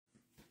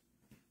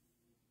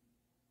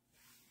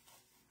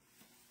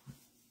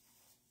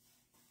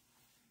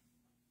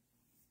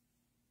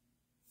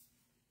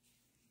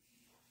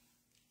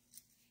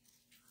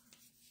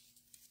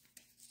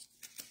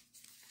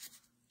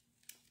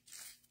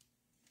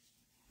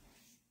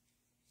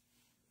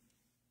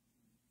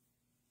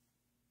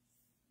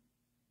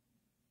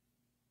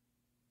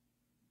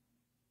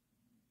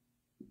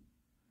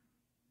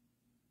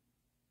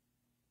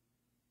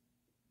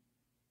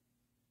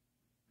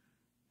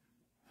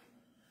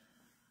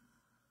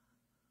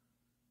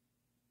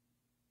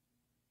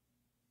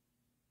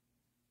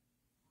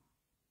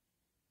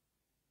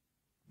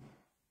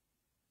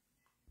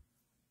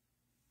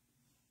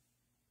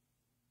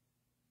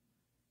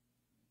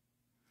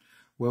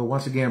Well,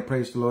 once again,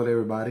 praise the Lord,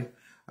 everybody.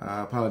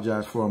 I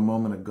apologize for a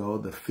moment ago.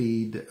 The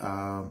feed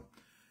kind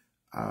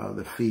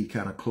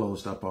of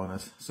closed up on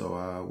us.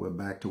 So we're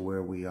back to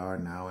where we are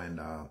now.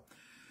 And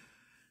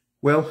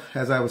well,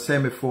 as I was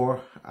saying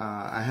before,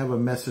 I have a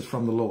message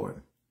from the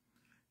Lord.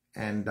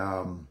 And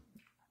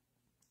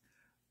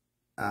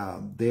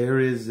there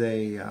is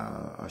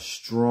a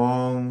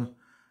strong,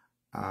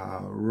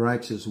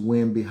 righteous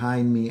wind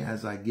behind me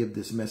as I give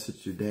this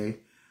message today.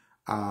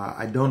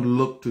 I don't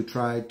look to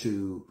try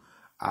to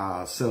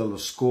settle a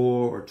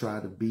score or try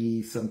to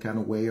be some kind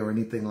of way or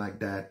anything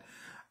like that.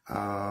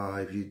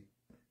 If you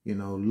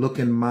look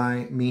in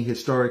me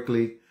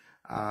historically,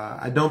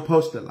 I don't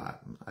post a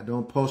lot. I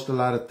don't post a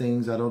lot of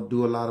things. I don't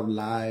do a lot of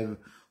live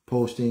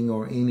posting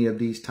or any of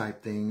these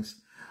type things.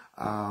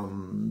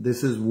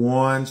 This is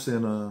once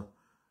in a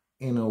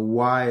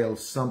while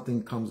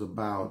something comes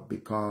about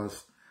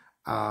because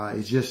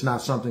it's just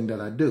not something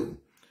that I do.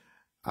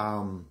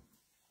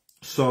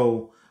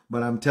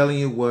 But I'm telling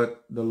you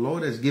what the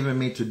Lord has given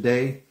me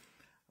today.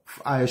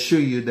 I assure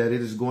you that it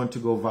is going to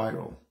go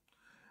viral.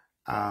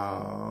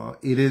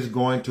 It is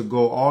going to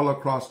go all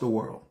across the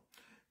world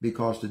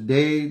because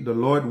today the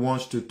Lord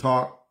wants to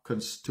talk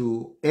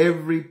to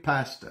every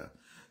pastor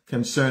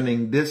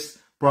concerning this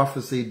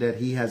prophecy that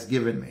he has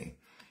given me.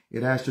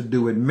 It has to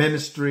do with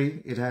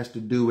ministry. It has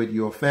to do with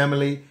your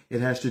family.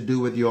 It has to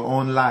do with your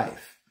own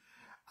life.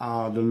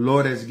 The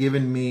Lord has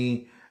given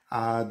me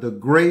the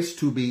grace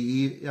to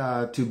be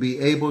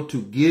able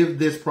to give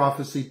this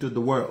prophecy to the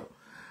world.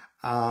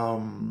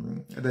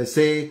 They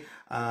say,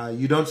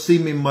 you don't see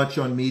me much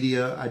on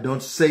media. I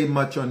don't say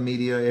much on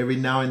media. Every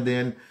now and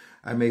then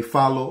I may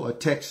follow or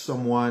text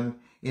someone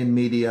in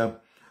media.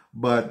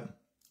 But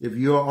if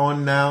you're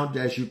on now,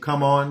 as you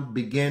come on,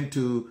 begin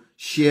to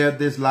share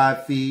this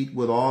live feed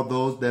with all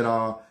those that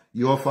are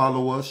your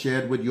followers,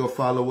 share it with your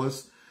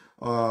followers,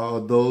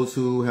 those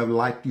who have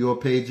liked your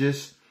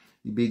pages.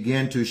 You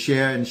begin to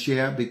share and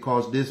share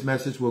because this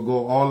message will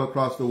go all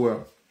across the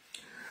world.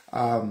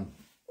 Not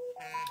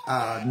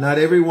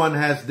everyone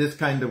has this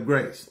kind of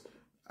grace.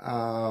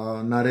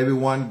 Not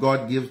everyone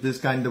God gives this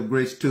kind of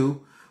grace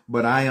to.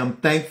 But I am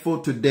thankful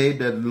today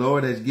that the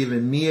Lord has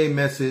given me a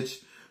message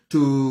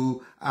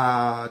to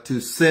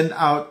send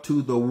out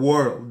to the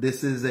world.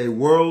 This is a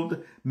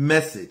world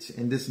message,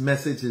 and this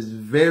message is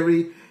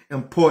very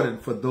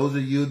important for those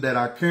of you that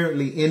are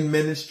currently in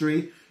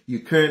ministry. You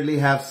currently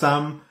have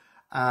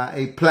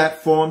a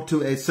platform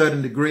to a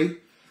certain degree,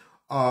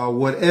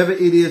 whatever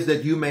it is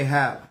that you may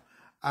have,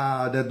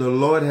 that the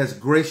Lord has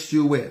graced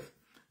you with.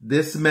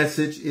 This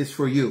message is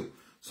for you.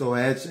 So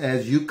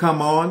as you come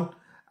on,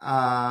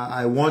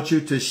 I want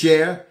you to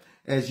share.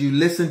 As you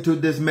listen to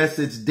this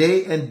message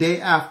day and day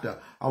after,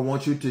 I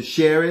want you to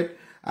share it.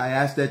 I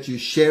ask that you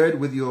share it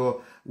with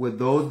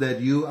those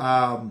that you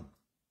are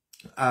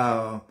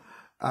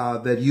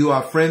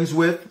friends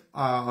with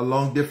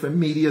along different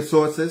media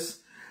sources.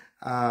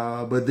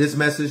 But this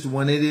message,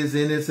 when it is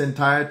in its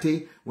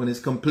entirety, when it's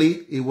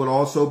complete, it will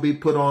also be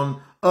put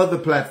on other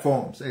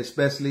platforms,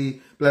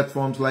 especially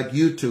platforms like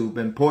YouTube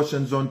and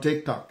portions on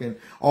TikTok and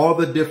all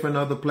the different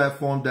other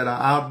platforms that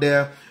are out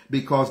there,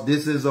 because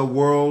this is a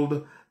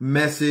world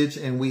message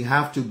and we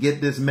have to get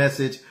this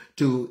message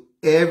to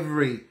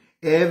every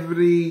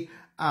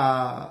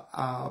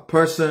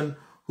person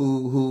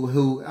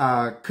who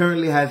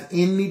currently has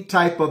any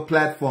type of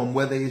platform,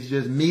 whether it's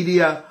just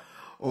media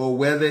or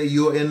whether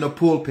you're in the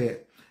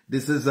pulpit.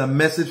 This is a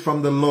message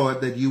from the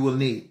Lord that you will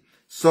need.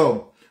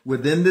 So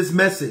within this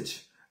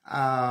message,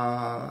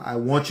 I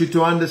want you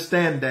to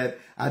understand that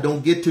I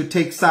don't get to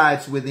take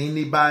sides with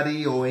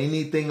anybody or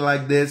anything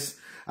like this.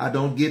 I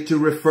don't get to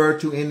refer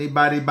to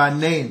anybody by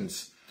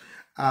names.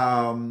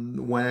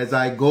 As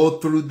I go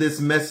through this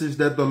message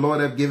that the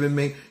Lord have given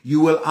me, you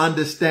will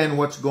understand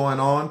what's going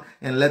on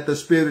and let the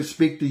Spirit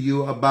speak to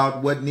you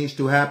about what needs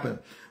to happen.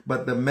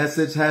 But the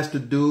message has to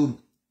do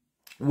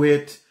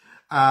with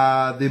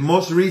the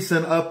most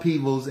recent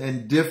upheavals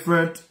and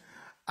different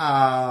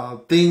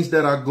things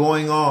that are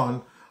going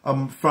on,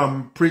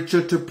 from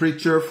preacher to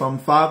preacher, from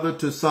father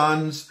to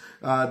sons,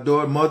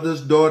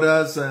 mothers,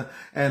 daughters,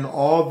 and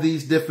all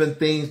these different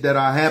things that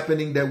are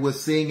happening that we're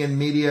seeing in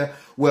media,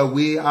 where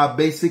we are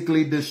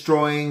basically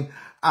destroying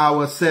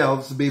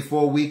ourselves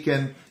before we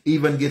can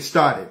even get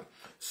started.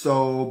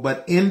 So,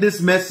 but in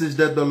this message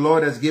that the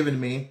Lord has given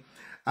me,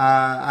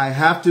 I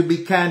have to be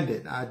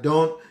candid. I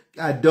don't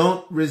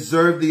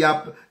reserve the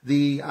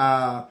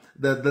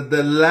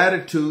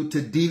latitude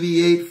to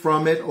deviate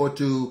from it or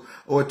to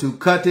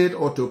cut it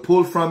or to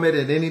pull from it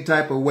in any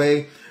type of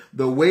way.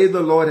 The way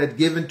the Lord had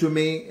given to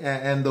me,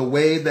 and the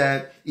way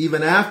that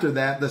even after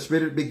that, the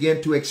Spirit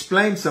began to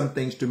explain some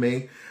things to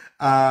me.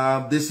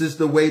 This is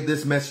the way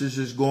this message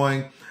is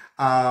going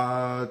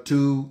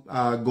to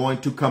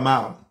come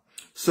out.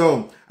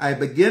 So I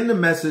begin the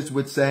message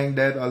with saying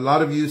that a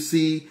lot of you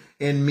see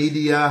in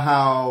media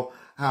how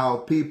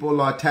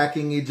people are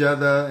attacking each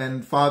other,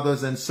 and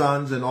fathers and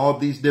sons, and all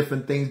these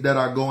different things that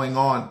are going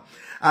on.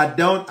 I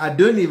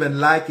didn't even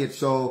like it,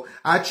 so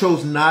I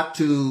chose not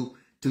to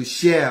to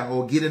share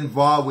or get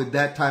involved with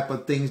that type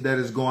of things that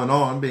is going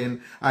on.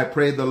 And I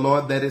pray the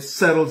Lord that it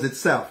settles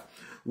itself.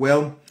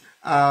 Well,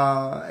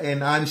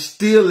 and I'm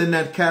still in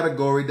that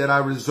category that I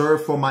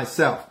reserve for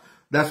myself.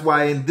 That's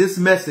why in this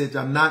message,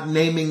 I'm not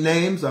naming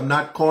names. I'm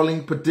not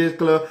calling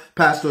particular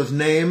pastors'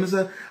 names.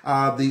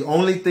 The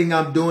only thing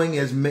I'm doing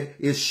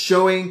is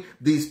showing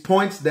these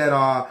points that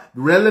are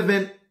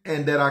relevant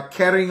and that are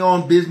carrying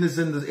on business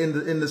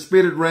in the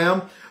spirit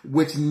realm,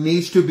 which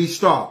needs to be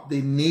stopped.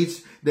 There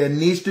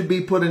needs to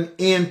be put an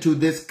end to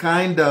this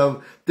kind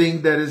of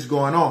thing that is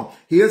going on.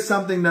 Here's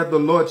something that the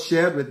Lord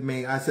shared with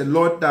me. I said,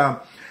 Lord,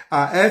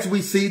 as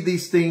we see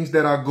these things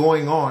that are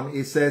going on,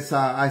 it says,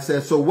 I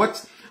said, so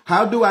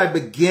how do I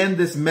begin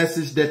this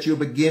message that you're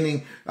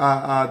beginning,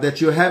 that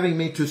you're having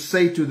me to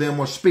say to them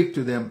or speak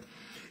to them?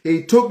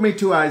 He took me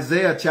to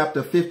Isaiah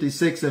chapter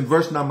 56 and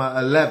verse number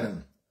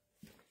 11.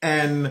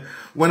 And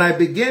when I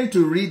begin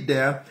to read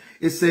there,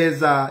 it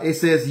says,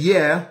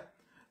 yeah,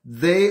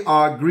 they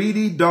are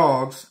greedy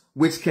dogs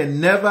which can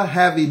never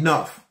have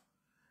enough.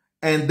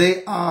 And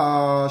they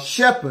are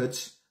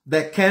shepherds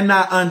that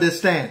cannot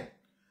understand.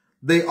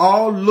 They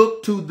all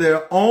look to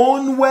their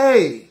own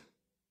way,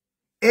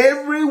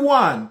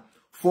 everyone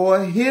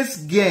for his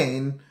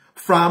gain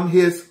from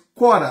his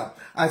quarter.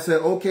 I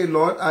said, okay,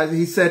 Lord.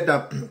 He said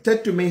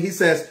to me, he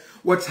says,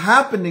 what's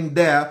happening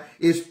there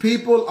is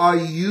people are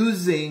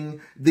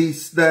using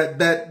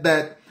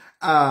that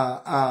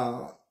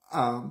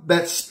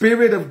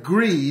spirit of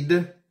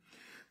greed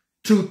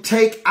to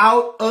take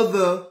out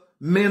other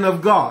men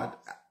of God.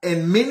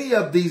 And many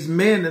of these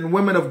men and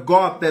women of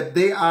God that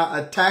they are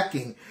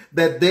attacking,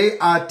 that they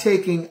are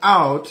taking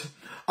out,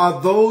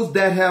 are those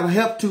that have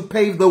helped to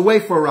pave the way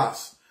for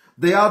us.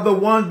 They are the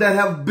ones that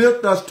have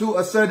built us to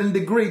a certain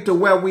degree to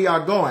where we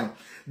are going.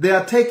 They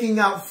are taking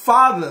out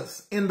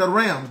fathers in the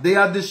realms. They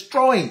are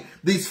destroying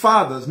these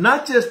fathers,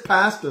 not just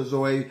pastors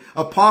or an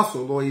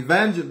apostle or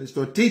evangelist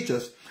or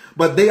teachers,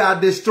 but they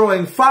are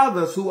destroying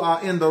fathers who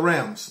are in the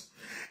realms.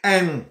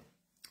 And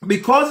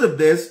because of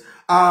this,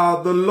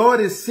 the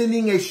Lord is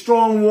sending a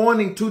strong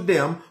warning to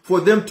them for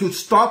them to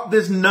stop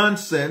this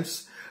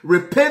nonsense,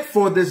 repent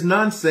for this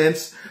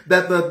nonsense,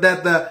 that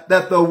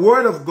the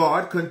word of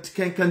God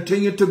can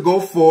continue to go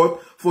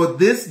forth for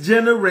this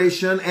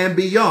generation and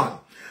beyond.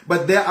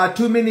 But there are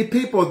too many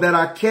people that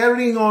are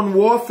carrying on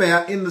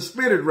warfare in the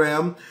spirit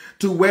realm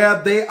to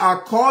where they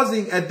are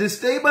causing a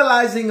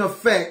destabilizing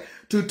effect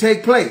to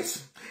take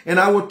place. And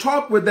I will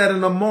talk with that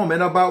in a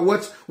moment about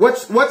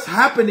what's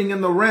happening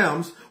in the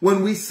realms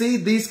when we see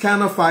these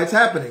kind of fights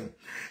happening.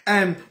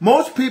 And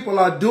most people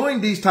are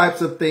doing these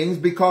types of things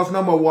because,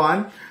 number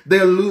one,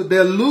 they're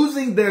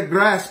losing their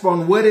grasp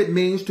on what it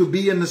means to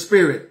be in the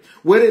spirit,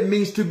 what it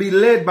means to be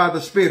led by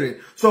the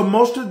spirit. So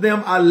most of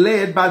them are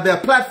led by their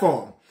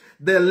platform.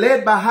 They're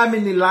led by how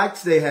many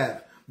likes they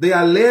have. They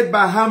are led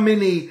by how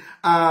many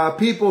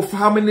people,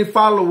 how many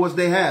followers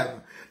they have.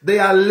 They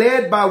are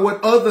led by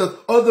what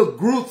other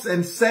groups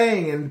and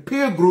saying and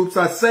peer groups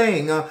are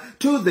saying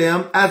to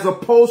them, as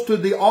opposed to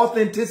the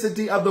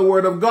authenticity of the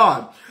word of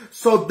God.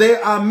 So they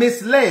are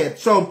misled.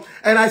 So,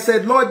 and I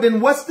said, Lord,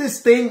 then what's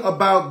this thing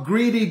about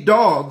greedy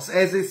dogs,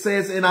 as it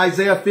says in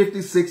Isaiah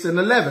 56 and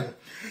 11?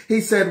 He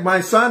said,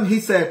 my son,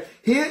 he said,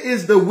 here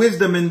is the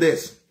wisdom in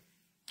this.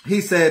 He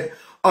said,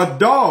 a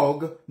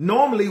dog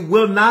normally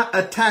will not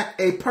attack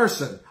a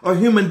person, a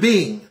human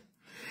being.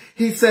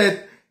 He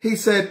said,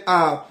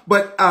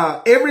 but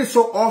every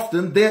so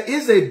often there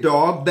is a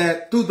dog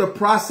that through the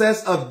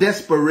process of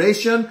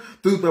desperation,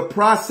 through the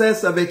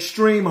process of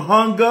extreme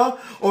hunger,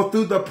 or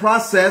through the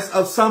process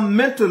of some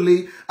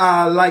mentally,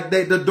 like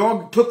the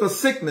dog took a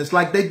sickness,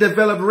 like they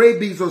developed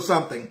rabies or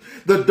something.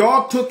 The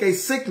dog took a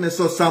sickness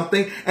or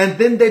something, and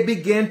then they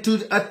began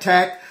to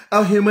attack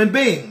a human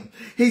being.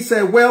 He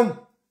said,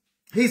 well,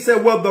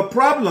 the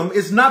problem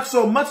is not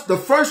so much the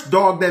first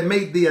dog that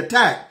made the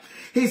attack.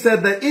 He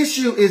said the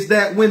issue is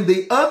that when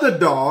the other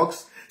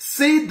dogs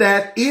see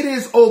that it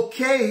is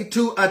okay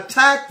to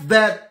attack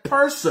that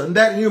person,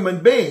 that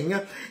human being,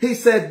 he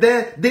said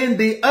that then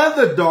the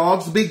other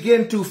dogs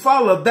begin to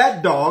follow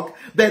that dog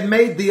that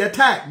made the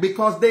attack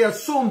because they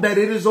assume that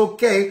it is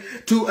okay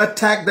to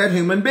attack that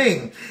human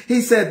being.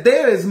 He said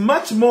there is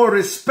much more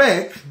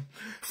respect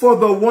for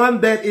the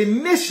one that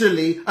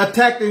initially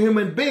attacked a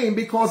human being,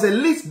 because at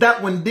least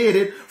that one did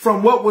it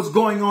from what was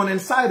going on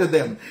inside of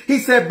them. He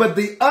said, but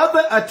the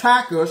other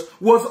attackers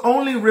was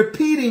only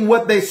repeating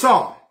what they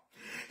saw.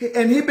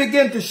 And he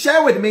began to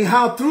share with me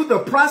how through the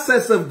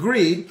process of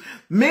greed,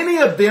 many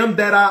of them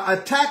that are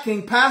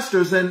attacking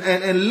pastors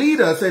and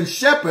leaders and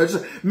shepherds,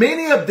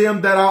 many of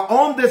them that are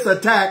on this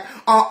attack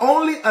are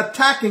only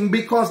attacking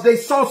because they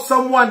saw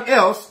someone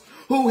else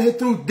who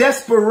through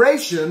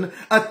desperation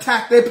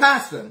attacked a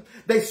pastor.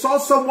 They saw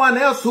someone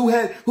else who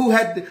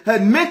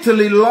had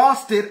mentally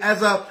lost it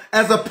as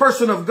a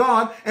person of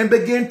God and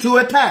began to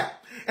attack.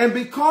 And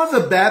because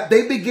of that,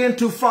 they begin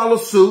to follow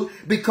suit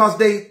because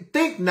they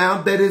think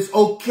now that it's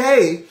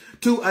okay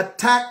to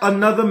attack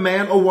another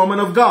man or woman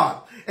of God.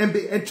 And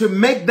to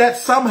make that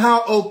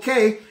somehow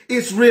okay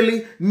is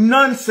really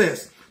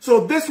nonsense.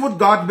 So this would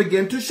God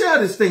begin to share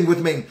this thing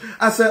with me.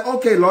 I said,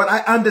 okay, Lord, I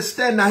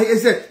understand now. He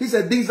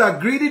said, these are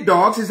greedy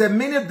dogs. He said,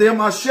 many of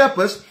them are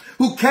shepherds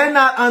who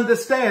cannot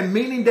understand,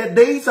 meaning that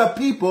these are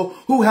people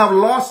who have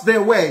lost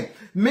their way.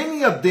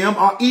 Many of them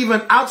are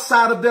even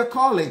outside of their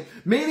calling.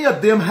 Many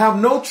of them have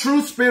no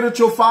true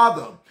spiritual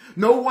father.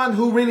 No one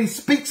who really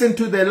speaks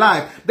into their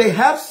life. They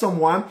have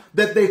someone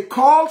that they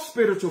call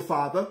spiritual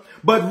father,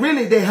 but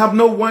really they have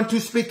no one to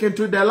speak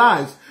into their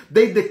lives.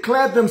 They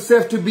declare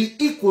themselves to be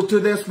equal to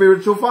their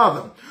spiritual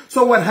father.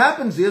 So what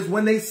happens is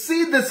when they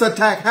see this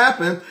attack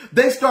happen,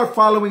 they start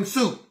following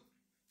suit.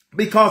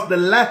 Because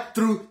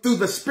through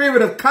the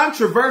spirit of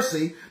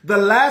controversy, the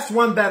last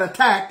one that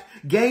attacked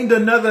gained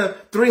another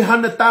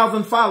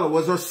 300,000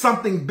 followers or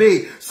something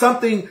big,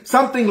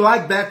 something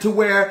like that, to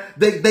where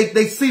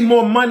they see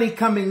more money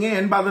coming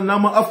in by the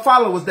number of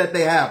followers that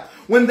they have.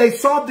 When they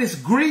saw this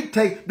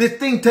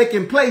thing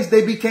taking place,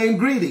 they became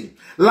greedy,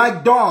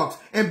 like dogs,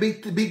 and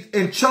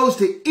chose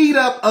to eat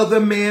up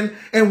other men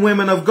and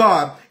women of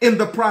God in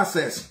the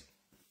process.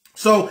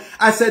 So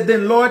I said,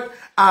 then Lord,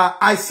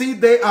 I see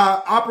they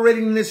are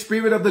operating in the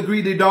spirit of the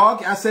greedy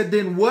dog. I said,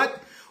 then what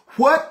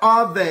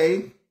are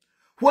they?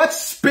 What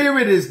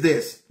spirit is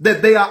this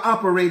that they are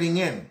operating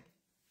in?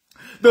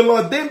 The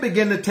Lord then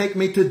began to take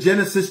me to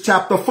Genesis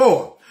chapter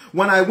 4.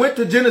 When I went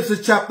to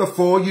Genesis chapter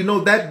 4, you know,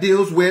 that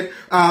deals with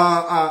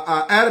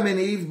Adam and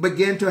Eve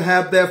began to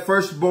have their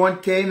firstborn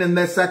Cain and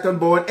their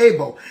secondborn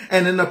Abel.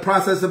 And in the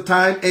process of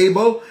time,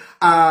 Abel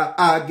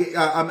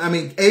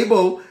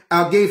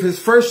gave his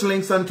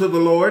firstlings unto the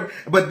Lord.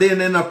 But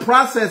then in the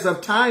process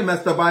of time,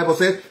 as the Bible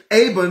says,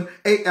 Cain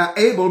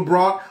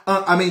brought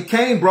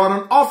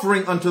an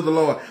offering unto the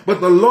Lord. But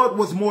the Lord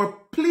was more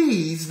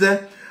pleased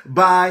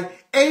by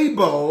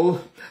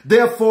Abel.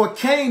 Therefore,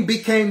 Cain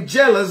became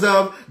jealous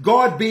of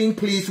God being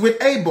pleased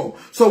with Abel.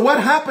 So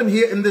what happened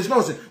here in this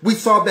notion? We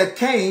saw that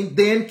Cain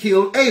then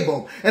killed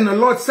Abel. And the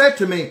Lord said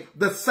to me,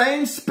 the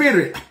same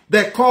spirit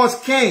that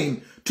caused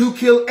Cain to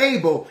kill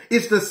Abel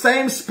is the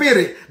same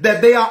spirit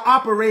that they are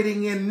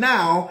operating in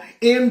now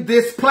in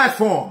this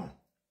platform.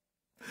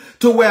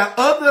 To where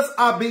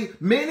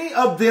many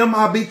of them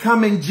are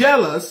becoming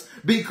jealous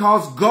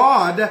because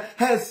God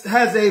has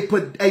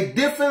a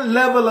different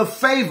level of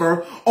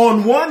favor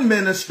on one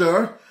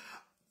minister,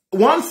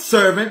 one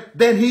servant,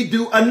 than he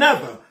do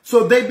another.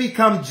 So they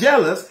become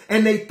jealous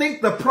and they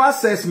think the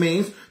process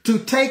means to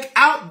take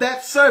out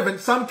that servant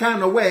some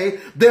kind of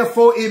way.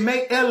 Therefore, it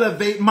may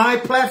elevate my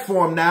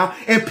platform now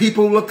and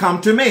people will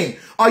come to me.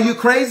 Are you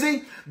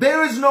crazy?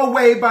 There is no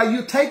way by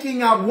you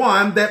taking out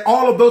one that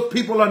all of those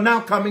people are now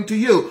coming to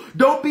you.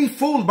 Don't be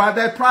fooled by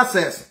that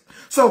process.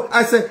 So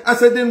I said,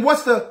 then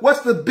what's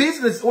the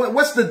business?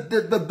 What's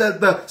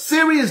the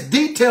serious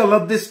detail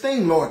of this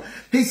thing, Lord?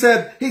 He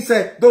said,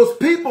 those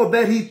people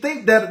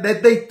that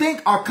they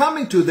think are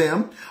coming to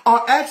them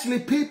are actually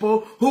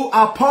people who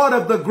are part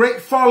of the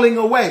great falling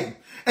away.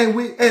 And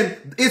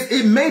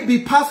it may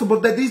be possible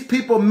that these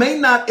people may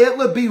not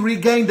ever be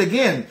regained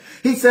again.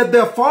 He said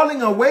they're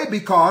falling away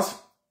because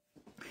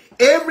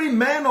every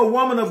man or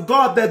woman of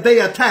God that they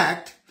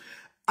attacked,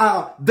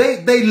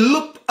 they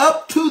looked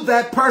up to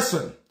that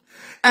person.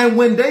 And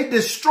when they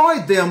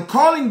destroyed them,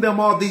 calling them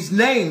all these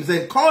names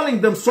and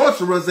calling them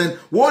sorcerers and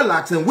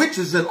warlocks and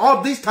witches and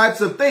all these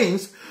types of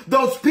things,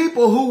 those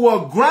people who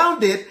were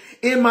grounded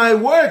in my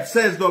word,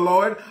 says the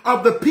Lord,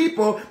 of the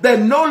people that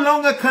no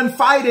longer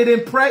confided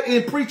in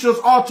preachers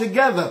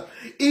altogether.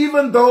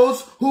 Even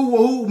those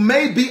who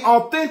may be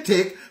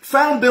authentic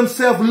found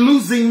themselves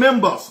losing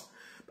members.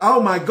 Oh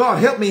my God,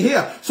 help me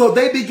here. So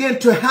they begin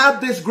to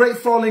have this great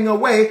falling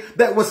away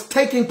that was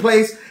taking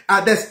place,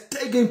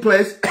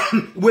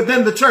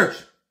 within the church.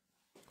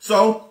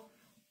 So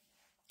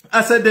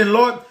I said, then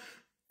Lord,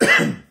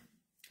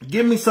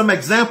 give me some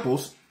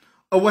examples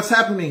of what's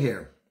happening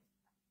here.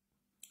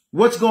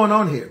 What's going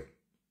on here?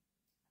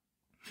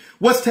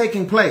 What's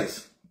taking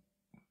place?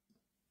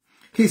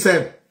 He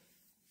said,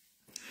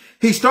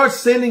 he starts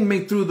sending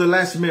me through the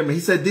last memory.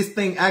 He said, this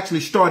thing actually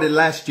started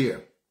last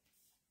year.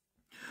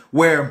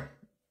 Where,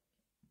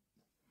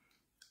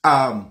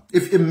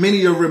 if many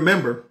of you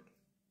remember,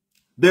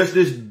 there's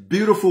this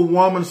beautiful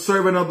woman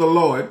servant of the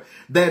Lord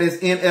that is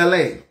in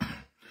LA.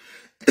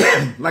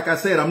 Like I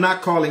said, I'm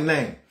not calling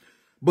name,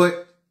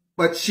 but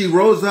she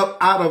rose up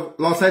out of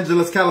Los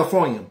Angeles,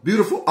 California.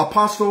 Beautiful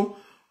apostle,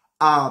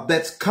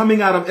 that's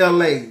coming out of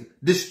LA,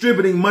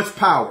 distributing much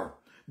power,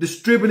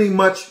 distributing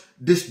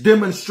this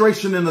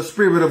demonstration in the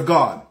Spirit of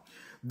God.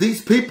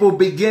 These people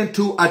began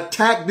to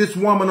attack this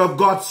woman of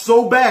God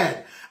so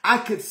bad. I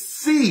could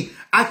see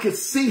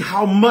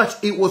how much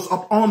it was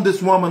upon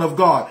this woman of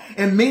God.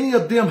 And many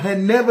of them had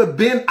never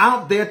been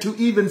out there to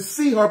even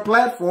see her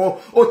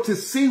platform or to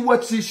see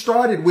what she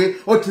started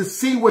with or to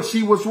see what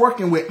she was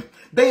working with.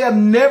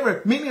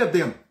 Many of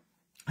them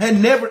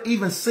had never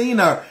even seen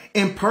her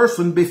in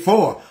person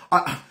before.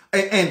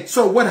 And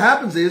so what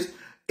happens is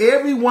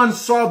everyone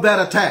saw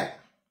that attack.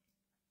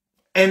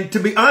 And to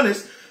be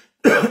honest,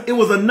 it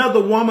was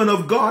another woman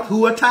of God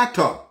who attacked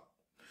her.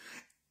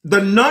 The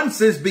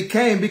nonsense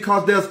became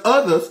because there's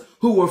others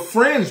who were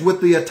friends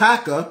with the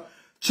attacker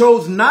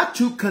chose not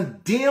to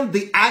condemn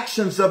the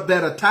actions of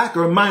that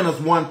attacker, minus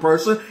one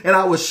person, and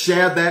I will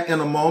share that in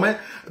a moment.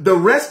 The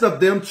rest of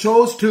them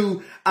chose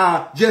to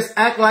just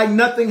act like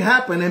nothing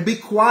happened and be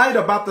quiet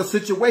about the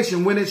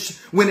situation. When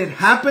it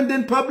happened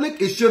in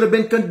public, it should have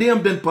been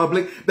condemned in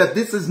public that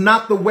this is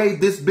not the way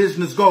this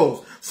business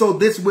goes. So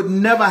this would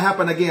never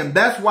happen again.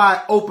 That's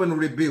why open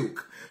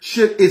rebuke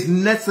is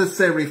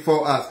necessary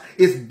for us.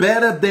 It's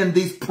better than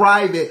these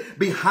private,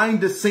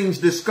 behind the scenes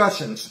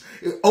discussions.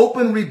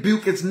 Open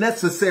rebuke is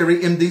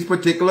necessary in these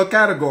particular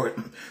categories.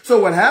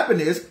 So what happened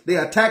is they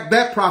attacked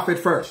that prophet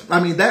first. I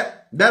mean,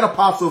 that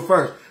apostle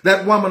first,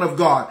 that woman of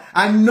God.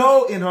 I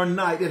know in her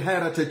night it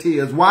had her to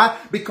tears. Why?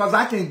 Because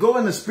I can go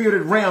in the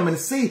spirit realm and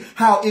see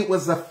how it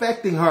was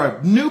affecting her.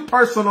 New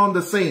person on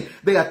the scene.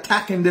 They're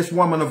attacking this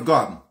woman of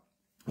God.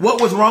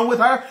 What was wrong with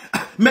her?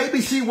 Maybe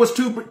she was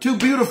too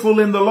beautiful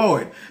in the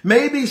Lord.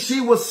 Maybe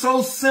she was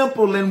so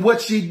simple in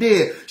what she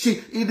did.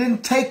 It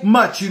didn't take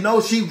much, you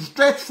know. She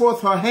stretched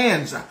forth her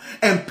hands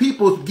and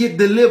people get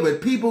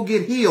delivered. People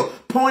get healed.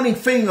 Pointing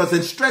fingers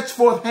and stretch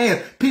forth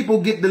hands.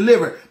 People get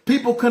delivered.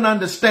 People couldn't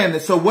understand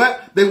it. So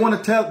what? They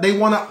want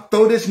to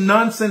throw this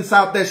nonsense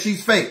out that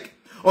she's fake.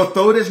 Or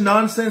throw this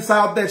nonsense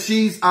out that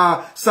she's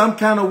some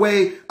kind of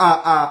way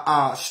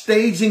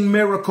staging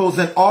miracles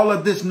and all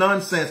of this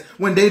nonsense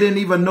when they didn't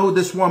even know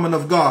this woman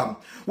of God.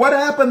 What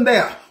happened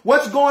there?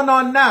 What's going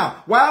on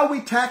now? Why are we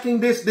attacking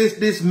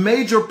this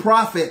major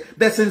prophet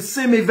that's in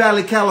Simi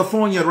Valley,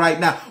 California right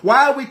now?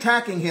 Why are we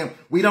attacking him?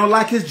 We don't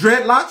like his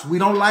dreadlocks. We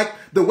don't like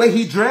the way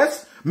he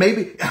dressed.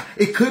 Maybe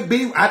it could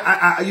be,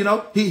 I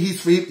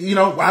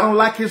don't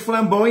like his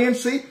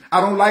flamboyancy. I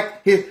don't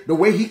like the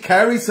way he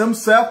carries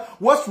himself.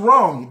 What's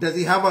wrong? Does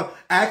he have an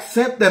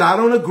accent that I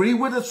don't agree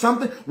with or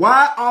something?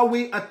 Why are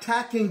we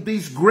attacking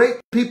these great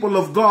people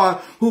of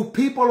God who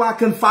people are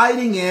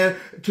confiding in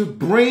to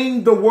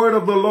bring the word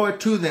of the Lord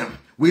to them?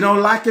 We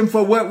don't like him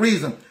for what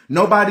reason?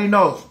 Nobody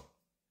knows.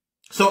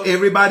 So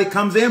everybody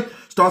comes in,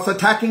 starts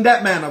attacking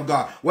that man of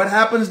God. What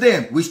happens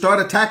then? We start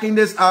attacking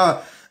this,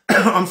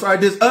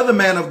 this other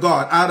man of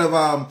God out of,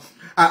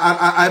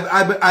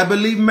 I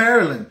believe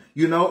Maryland,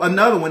 you know,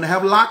 another one that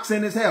have locks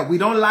in his hair. We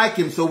don't like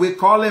him. So we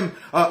call him,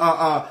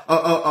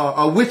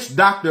 a witch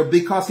doctor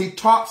because he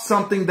taught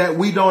something that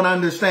we don't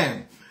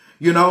understand.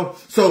 You know,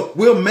 so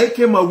we'll make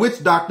him a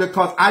witch doctor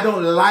because I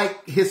don't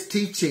like his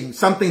teaching,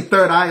 something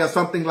third eye or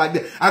something like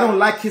that. I don't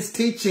like his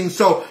teaching.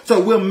 So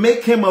we'll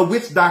make him a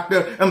witch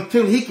doctor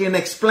until he can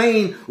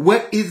explain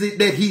what is it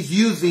that he's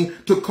using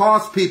to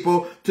cause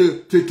people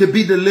to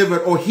be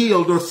delivered or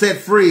healed or set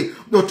free,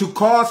 or to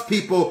cause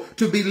people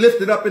to be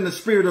lifted up in the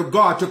spirit of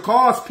God, to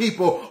cause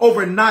people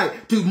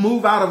overnight to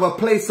move out of a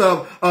place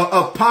of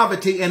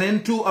poverty and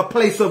into a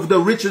place of the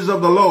riches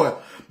of the Lord.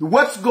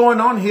 What's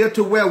going on here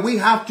to where we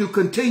have to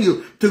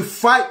continue to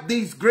fight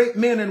these great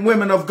men and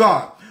women of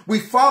God? We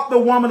fought the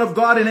woman of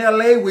God in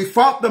LA. We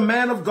fought the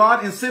man of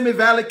God in Simi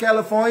Valley,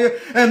 California.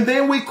 And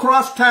then we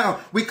cross town.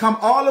 We come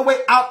all the way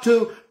out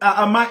to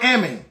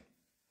Miami.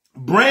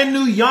 Brand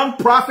new young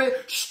prophet,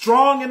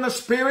 strong in the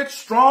spirit,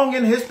 strong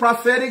in his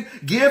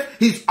prophetic gift.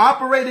 He's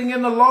operating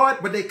in the Lord,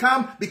 but they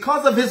come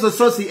because of his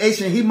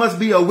association. He must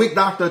be a witch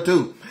doctor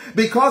too.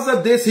 Because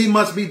of this, he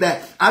must be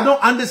that. I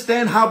don't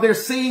understand how they're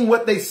seeing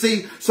what they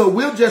see. So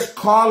we'll just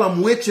call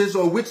them witches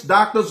or witch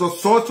doctors or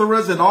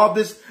sorcerers and all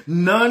this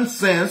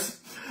nonsense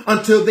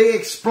until they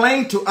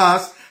explain to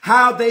us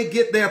how they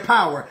get their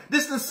power.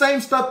 This is the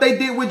same stuff they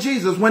did with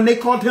Jesus when they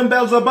called him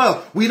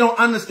Beelzebub. We don't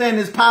understand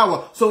his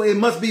power, so it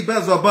must be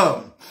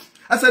Beelzebub.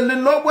 I said,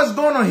 Lord, what's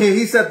going on here?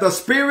 He said, the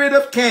spirit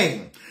of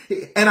Cain.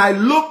 And I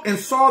looked and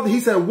saw that he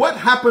said, what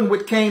happened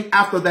with Cain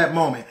after that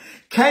moment?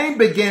 Cain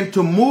began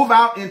to move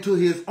out into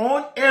his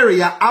own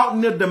area out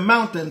near the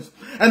mountains.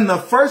 And the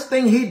first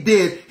thing he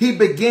did, he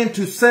began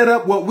to set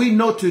up what we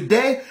know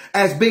today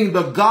as being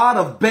the god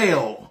of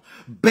Baal.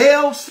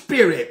 Baal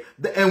spirit.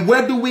 And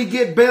where do we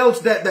get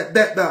Baal's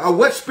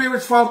what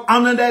spirits fall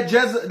under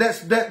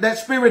that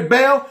spirit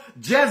Baal?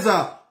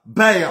 Jezebel.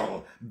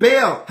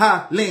 Baal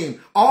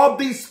Halim. All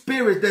these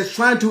spirits that's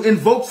trying to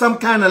invoke some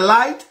kind of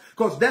light.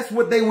 Because that's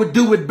what they would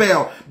do with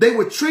Baal. They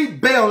would treat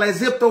Baal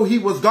as if though he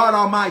was God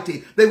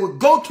Almighty. They would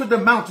go to the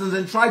mountains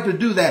and try to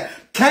do that.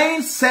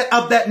 Cain set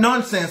up that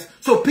nonsense.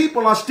 So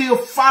people are still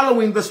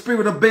following the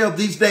spirit of Baal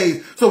these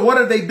days. So what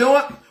are they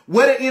doing?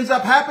 What it ends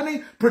up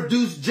happening?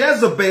 Produce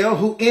Jezebel,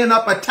 who end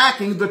up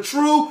attacking the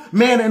true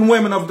men and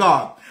women of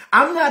God.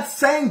 I'm not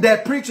saying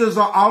that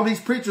all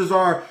these preachers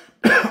are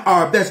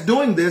that's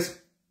doing this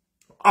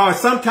are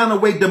some kind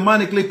of way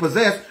demonically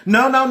possessed.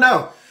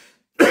 No.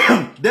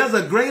 There's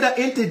a greater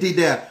entity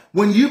there.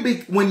 When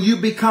you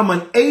become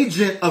an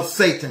agent of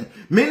Satan,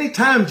 many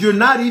times you're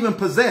not even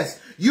possessed.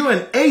 You're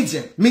an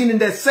agent, meaning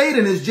that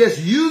Satan is just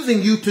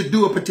using you to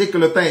do a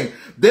particular thing.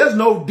 There's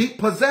no deep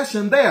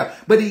possession there,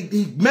 but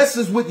he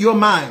messes with your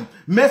mind,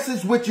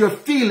 messes with your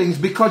feelings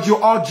because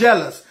you're all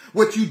jealous.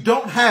 What you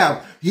don't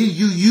have, you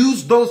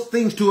use those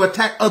things to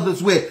attack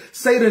others with.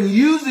 Satan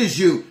uses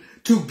you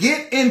to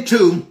get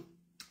into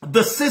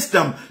the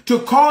system to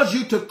cause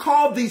you to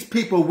call these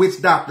people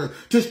witch doctors,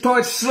 to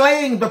start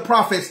slaying the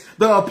prophets,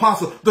 the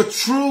apostles, the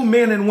true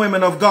men and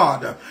women of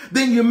God.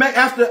 Then you may,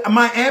 after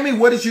Miami,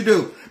 what did you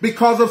do?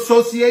 Because of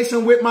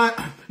association with my,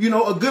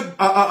 a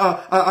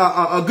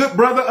good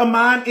brother of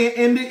mine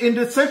in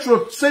the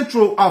central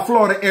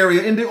Florida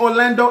area, in the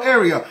Orlando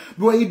area,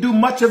 where he do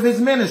much of his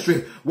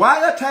ministry.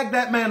 Why attack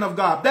that man of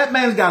God? That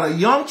man's got a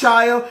young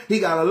child. He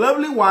got a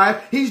lovely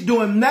wife. He's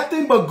doing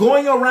nothing but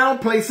going around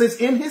places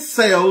in his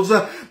cells,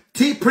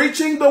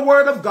 preaching the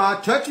word of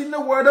God, touching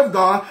the word of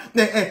God,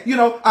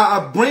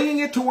 and bringing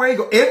it to where he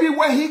goes.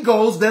 Everywhere he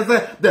goes, there's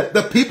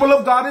the people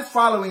of God is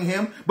following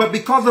him. But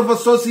because of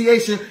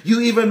association,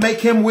 you even make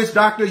him witch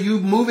doctor. You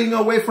moving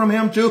away from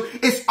him too.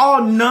 It's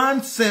all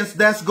nonsense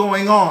that's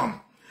going on.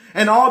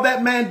 And all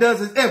that man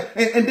does is,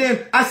 and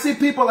then I see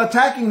people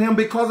attacking him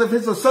because of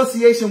his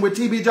association with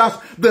T.B.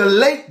 Joshua, the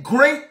late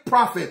great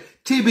prophet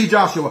T.B.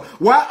 Joshua.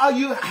 Why are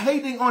you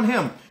hating on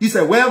him? You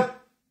say, well,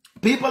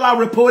 people are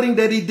reporting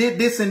that he did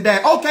this and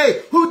that.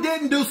 Okay, who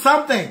didn't do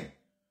something?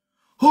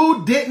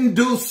 Who didn't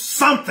do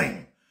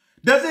something?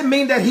 Does it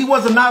mean that he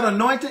was not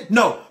anointed?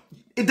 No.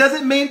 It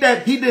doesn't mean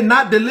that he did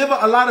not deliver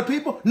a lot of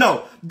people.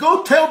 No.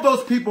 Go tell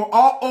those people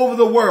all over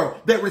the world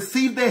that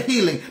received their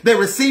healing, that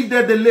received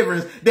their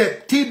deliverance,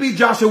 that T.B.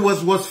 Joshua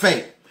was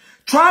fake.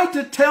 Try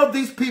to tell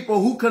these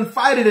people who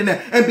confided in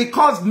that. And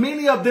because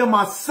many of them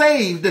are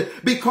saved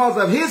because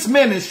of his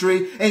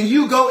ministry, and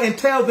you go and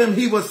tell them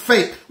he was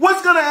fake,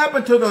 what's going to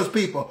happen to those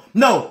people?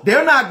 No,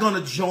 they're not going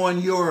to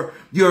join your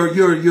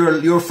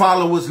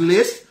followers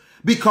list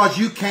because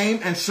you came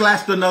and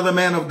slashed another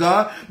man of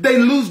God. They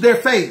lose their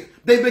faith.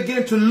 They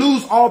begin to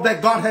lose all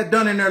that God had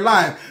done in their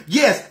life.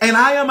 Yes, and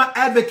I am an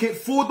advocate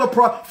for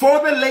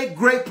the late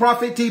great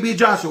prophet T.B.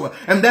 Joshua.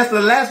 And that's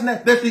the last name,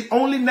 that's the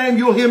only name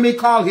you'll hear me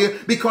call here,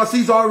 because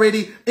he's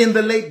already in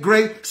the late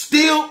great,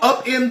 still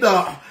up in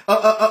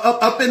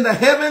the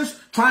heavens,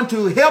 trying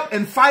to help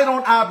and fight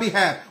on our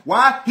behalf.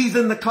 Why? He's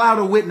in the cloud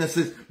of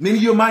witnesses. Many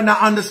of you might not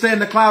understand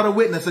the cloud of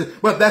witnesses,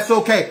 but that's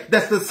okay.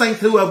 That's the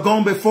saints who have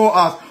gone before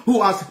us,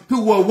 who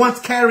were once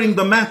carrying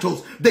the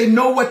mantles. They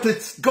know what to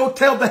go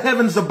tell the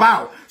heavens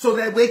about, so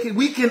that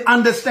we can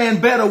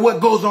understand better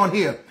what goes on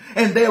here.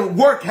 And their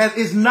work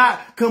is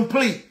not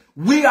complete.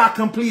 We are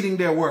completing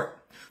their work.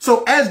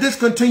 So as this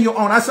continue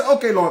on, I said,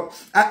 okay, Lord,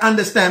 I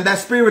understand that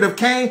spirit of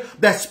Cain,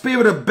 that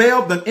spirit of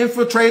Baal that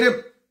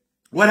infiltrated.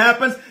 What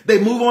happens?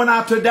 They move on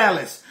out to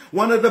Dallas.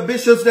 One of the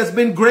bishops that's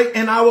been great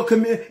in our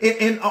community,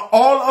 in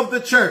all of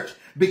the church,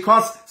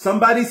 because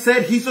somebody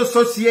said he's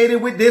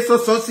associated with this,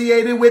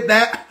 associated with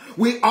that.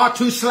 We ought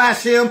to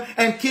slash him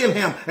and kill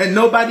him. And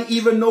nobody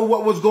even know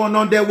what was going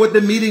on there, what the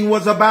meeting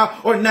was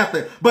about or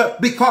nothing. But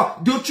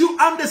because, don't you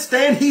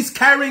understand he's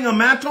carrying a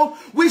mantle?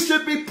 We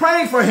should be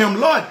praying for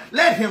him. Lord,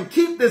 let him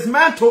keep this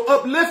mantle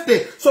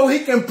uplifted so he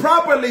can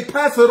properly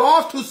pass it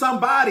off to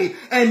somebody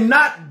and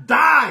not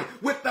die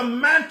with the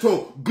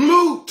mantle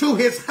glued to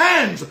his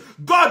hands.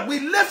 God, we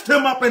lift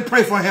him up and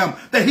pray for him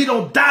that he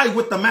don't die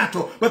with the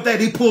mantle, but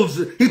that he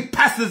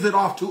passes it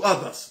off to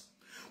others.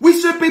 We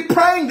should be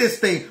praying this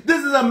thing.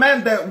 This is a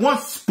man that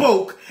once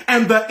spoke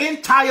and the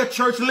entire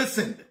church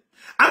listened.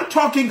 I'm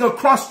talking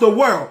across the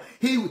world.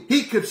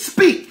 He could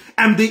speak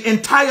and the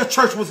entire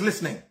church was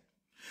listening.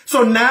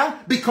 So now,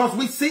 because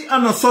we see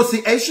an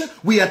association,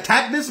 we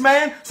attack this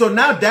man. So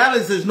now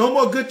Dallas is no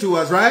more good to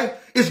us, right?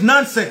 It's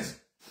nonsense.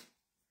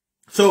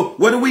 So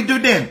what do we do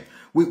then?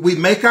 We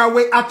make our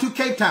way out to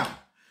Cape Town.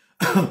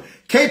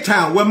 Cape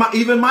Town, where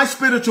even my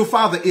spiritual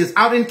father is,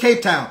 out in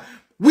Cape Town.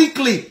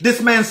 Weekly,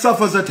 this man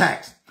suffers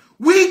attacks.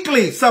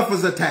 Weekly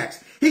suffers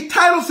attacks. He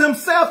titles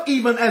himself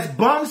even as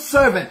bond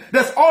servant.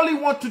 That's all he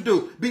wants to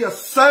do. Be a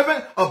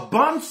servant, a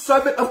bond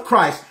servant of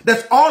Christ.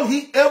 That's all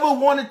he ever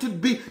wanted to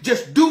be,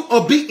 just do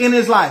or be in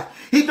his life.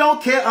 He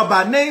don't care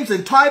about names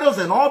and titles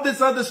and all this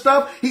other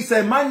stuff. He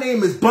said, my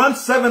name is bond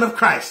servant of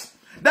Christ.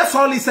 That's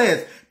all he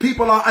says.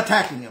 People are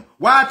attacking him.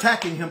 Why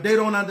attacking him? They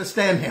don't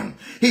understand him.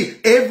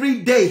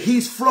 Every day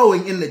he's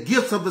flowing in the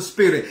gifts of the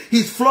Spirit.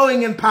 He's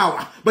flowing in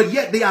power, but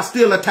yet they are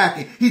still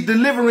attacking. He's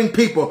delivering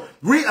people,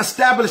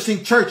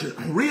 reestablishing churches,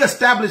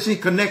 reestablishing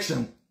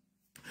connection,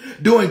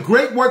 doing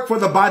great work for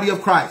the body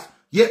of Christ.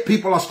 Yet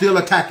people are still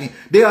attacking.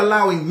 They're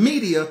allowing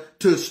media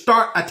to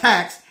start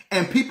attacks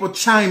and people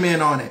chime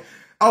in on it.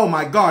 Oh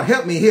my God,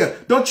 help me here.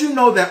 Don't you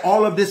know that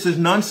all of this is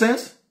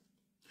nonsense?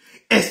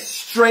 It's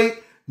straight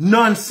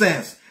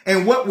nonsense.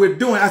 And what we're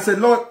doing, I said,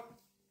 Lord,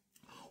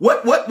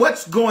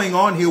 what's going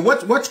on here?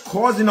 What's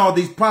causing all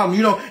these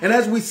problems? And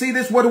as we see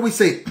this, what do we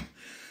see?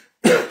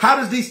 How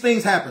does these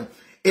things happen?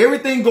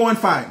 Everything going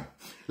fine.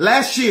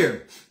 Last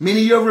year,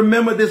 many of you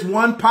remember this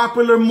one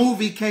popular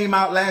movie came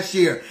out last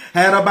year.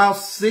 Had about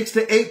 6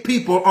 to 8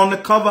 people on the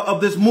cover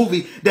of this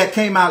movie that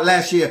came out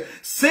last year.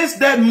 Since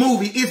that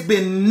movie, it's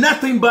been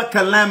nothing but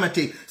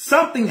calamity.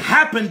 Something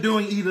happened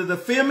during either the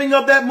filming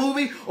of that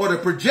movie or the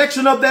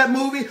projection of that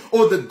movie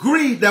or the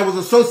greed that was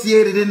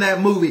associated in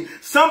that movie.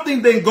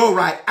 Something didn't go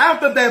right.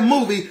 After that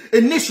movie,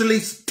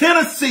 initially,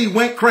 Tennessee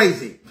went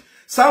crazy.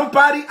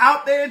 Somebody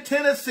out there in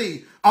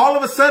Tennessee All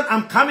of a sudden,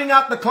 I'm coming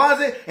out the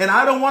closet and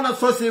I don't want to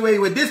associate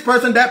with this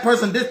person, that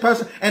person, this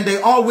person, and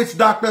they all witch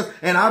doctors.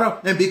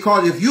 And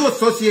because if you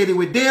associated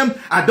with them,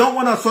 I don't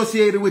want to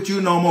associate with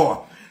you no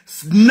more.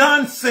 It's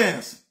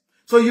nonsense.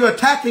 So you're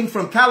attacking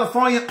from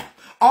California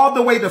all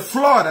the way to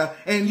Florida,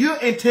 and you're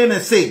in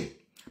Tennessee,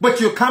 but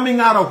you're coming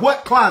out of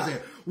what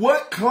closet?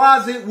 What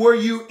closet were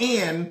you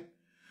in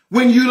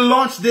when you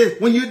launched this,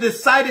 when you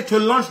decided to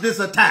launch this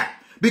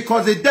attack?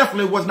 Because it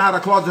definitely was not a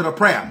closet of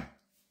prayer.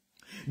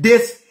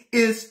 This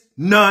is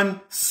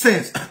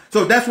nonsense.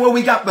 So that's where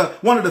we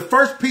got one of the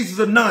first pieces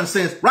of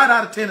nonsense right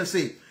out of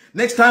Tennessee.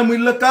 Next time we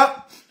look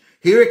up,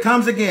 here it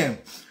comes again.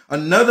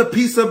 Another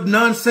piece of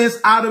nonsense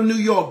out of New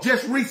York.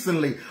 Just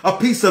recently, a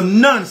piece of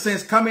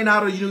nonsense coming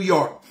out of New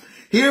York.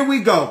 Here we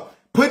go.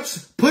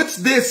 Puts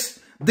this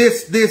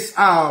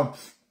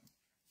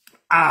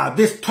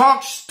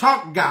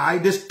talk guy,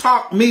 this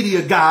talk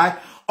media guy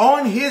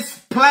on his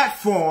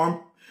platform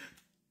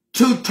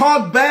to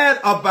talk bad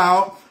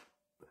about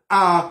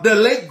the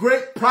late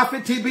great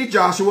prophet T.B.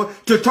 Joshua,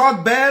 to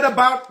talk bad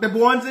about the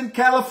ones in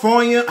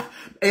California,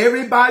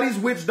 everybody's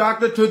witch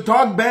doctor, to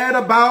talk bad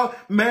about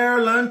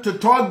Maryland, to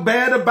talk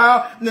bad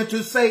about, and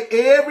to say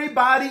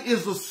everybody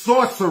is a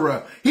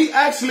sorcerer. He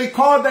actually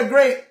called that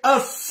great a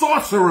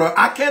sorcerer.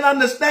 I can't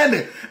understand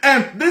it.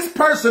 And this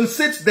person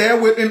sits there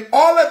in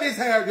all of his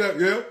hair.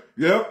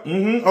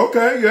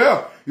 Okay,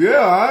 yeah,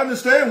 I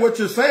understand what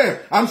you're saying.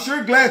 I'm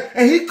sure glad.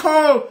 And he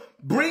called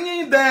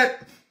bringing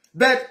that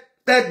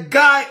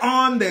guy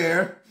on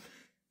there.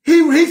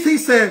 He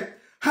said,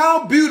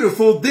 how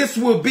beautiful this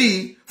will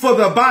be for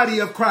the body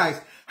of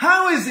Christ.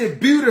 How is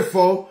it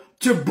beautiful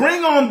to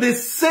bring on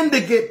this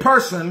syndicate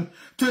person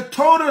to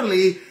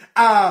totally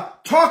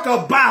talk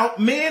about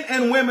men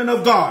and women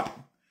of God?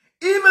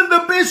 Even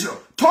the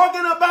bishop,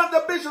 talking about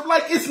the bishop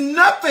like it's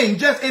nothing.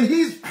 And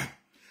he's,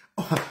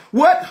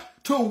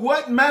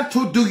 what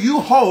mantle do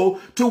you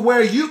hold to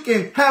where you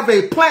can have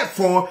a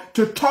platform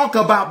to talk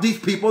about these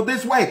people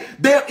this way?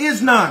 There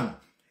is none.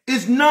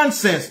 It's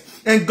nonsense.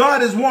 And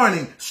God is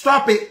warning,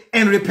 stop it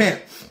and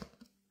repent.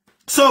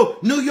 So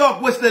New York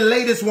was the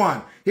latest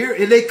one.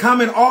 Here they come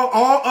in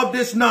all of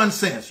this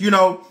nonsense. You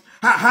know,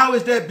 how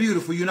is that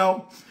beautiful? You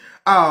know,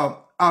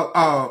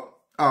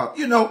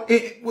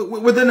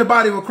 within the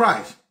body of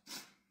Christ,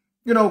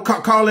 you know,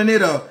 calling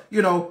it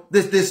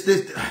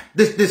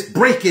this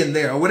break in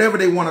there or whatever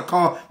they want to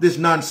call this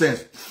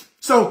nonsense.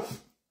 So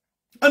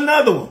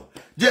another one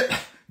just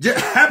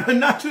happened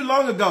not too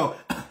long ago.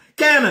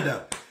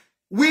 Canada.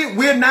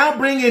 We're now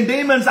bringing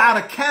demons out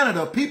of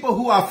Canada. People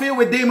who are filled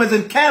with demons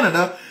in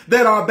Canada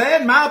that are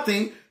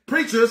bad-mouthing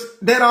preachers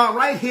that are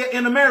right here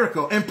in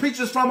America and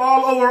preachers from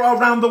all over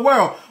around the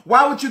world.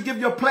 Why would you give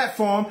your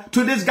platform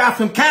to this guy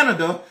from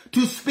Canada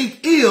to speak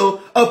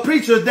ill of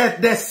preachers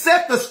that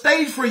set the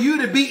stage for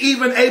you to be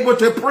even able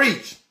to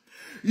preach?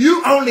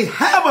 You only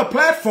have a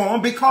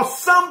platform because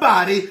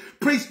somebody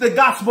preached the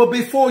gospel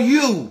before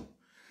you.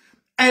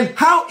 And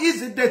how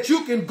is it that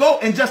you can go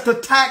and just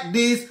attack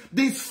these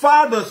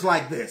fathers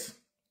like this?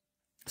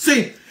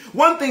 See,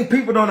 one thing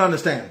people don't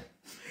understand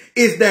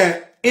is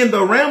that in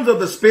the realms of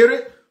the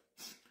spirit,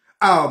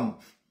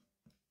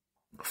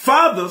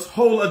 fathers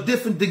hold a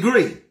different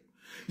degree.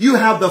 You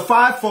have the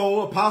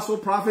fivefold, apostle,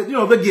 prophet, you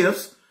know, the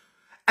gifts.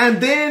 And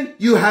then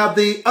you have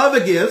the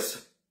other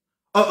gifts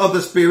of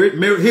the spirit,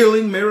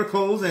 healing,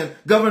 miracles, and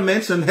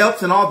governments and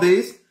helps and all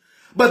these.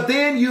 But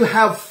then you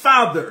have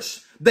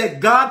fathers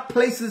that God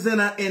places in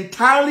an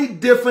entirely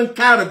different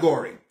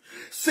category.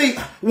 See,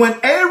 when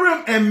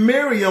Aaron and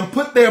Miriam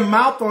put their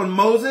mouth on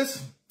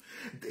Moses,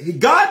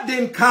 God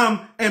didn't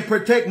come and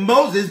protect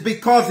Moses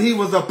because he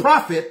was a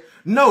prophet.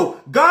 No,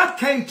 God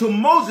came to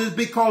Moses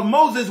because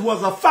Moses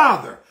was a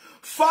father.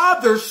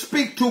 Fathers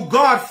speak to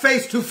God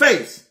face to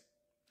face.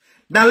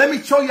 Now, let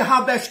me show you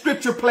how that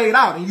scripture played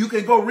out, and you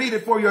can go read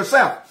it for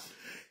yourself.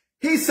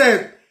 He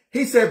said,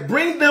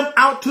 bring them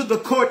out to the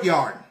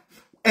courtyard,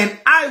 and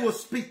I will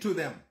speak to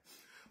them.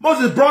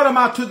 Moses brought them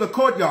out to the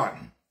courtyard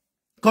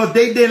because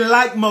they didn't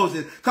like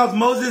Moses, because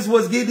Moses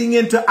was getting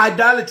into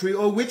idolatry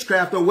or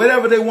witchcraft or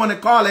whatever they want to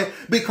call it,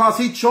 because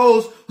he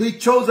chose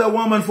a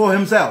woman for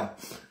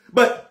himself.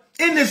 But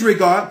in this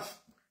regard,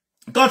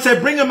 God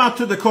said, bring them out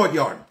to the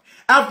courtyard.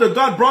 After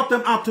God brought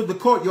them out to the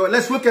courtyard,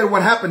 let's look at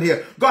what happened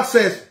here. God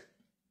says,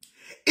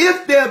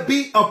 if there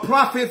be a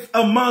prophet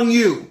among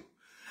you,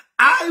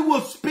 I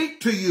will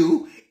speak to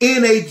you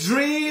in a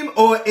dream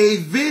or a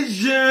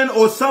vision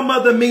or some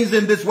other means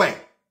in this way.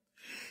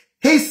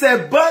 He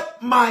said,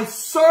 but my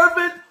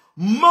servant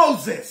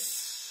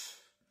Moses,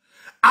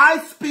 I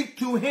speak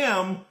to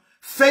him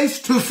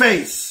face to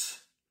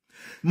face.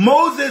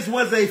 Moses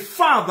was a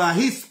father.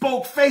 He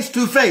spoke face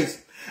to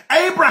face.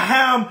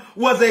 Abraham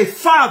was a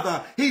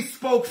father. He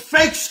spoke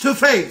face to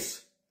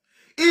face.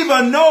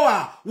 Even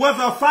Noah was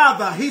a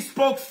father. He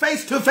spoke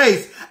face to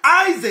face.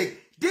 Isaac,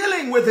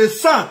 dealing with his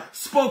son,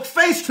 spoke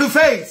face to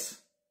face.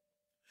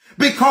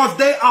 Because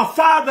they are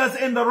fathers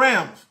in the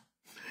realms.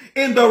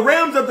 In the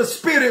realms of the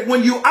spirit,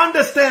 when you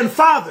understand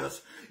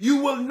fathers, you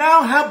will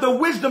now have the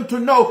wisdom to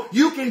know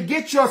you can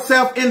get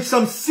yourself in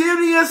some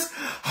serious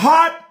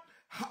hot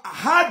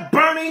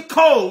burning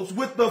coals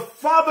with the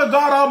Father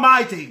God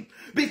Almighty,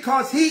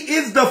 because he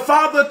is the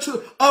Father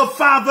of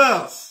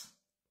fathers.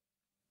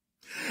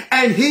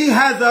 And he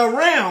has a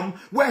realm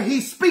where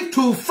he speaks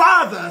to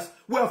fathers,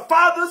 where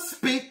fathers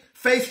speak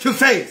face to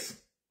face.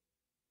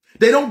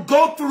 They don't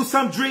go through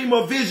some dream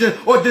or vision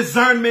or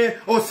discernment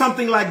or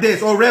something like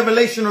this, or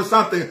revelation or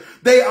something.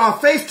 They are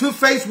face to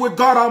face with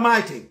God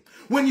Almighty.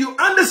 When you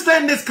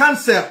understand this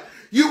concept,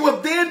 you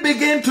will then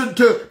begin to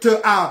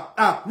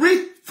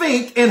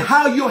rethink in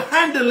how you're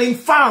handling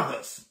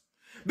fathers.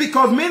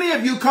 Because many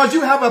of you, because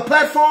you have a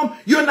platform,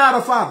 you're not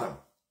a father.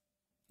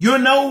 You're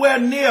nowhere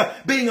near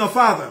being a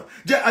father.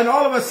 And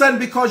all of a sudden,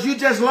 because you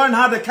just learned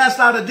how to cast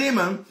out a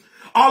demon,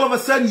 all of a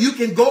sudden you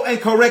can go and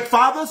correct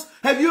fathers.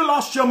 Have you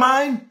lost your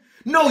mind?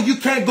 No, you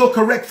can't go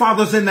correct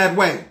fathers in that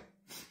way.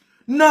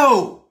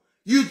 No,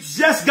 you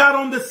just got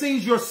on the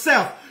scenes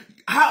yourself.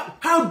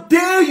 How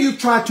dare you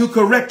try to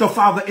correct a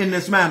father in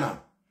this manner?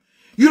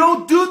 You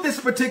don't do this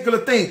particular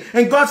thing.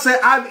 And God said,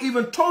 I've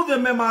even told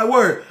them in my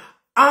word,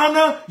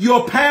 honor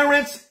your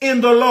parents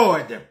in the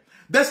Lord.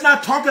 That's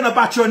not talking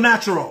about your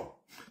natural.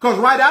 Because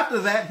right after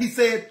that, he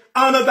said,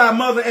 honor thy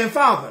mother and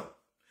father.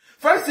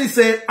 First he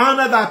said,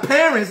 honor thy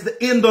parents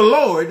in the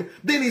Lord.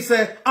 Then he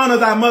said, honor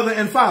thy mother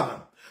and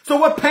father. So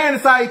what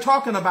parents are you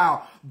talking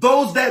about?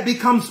 Those that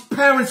becomes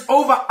parents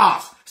over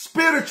us,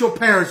 spiritual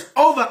parents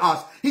over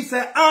us. He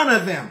said, honor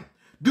them.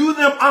 Do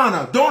them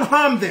honor. Don't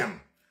harm them.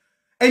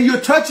 And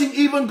you're touching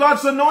even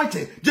God's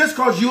anointed. Just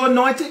because you're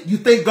anointed, you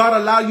think God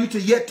allowed you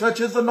to yet touch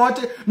his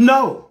anointed?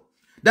 No,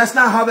 that's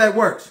not how that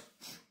works.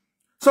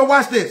 So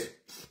watch this.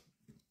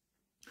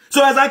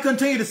 So as I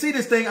continue to see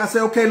this thing, I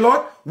say, okay,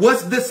 Lord,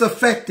 what's this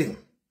affecting?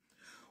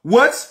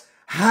 What's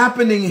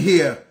happening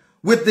here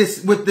with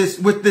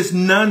this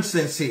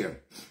nonsense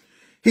here?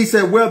 He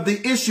said, well,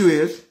 the issue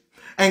is,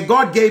 and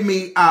God gave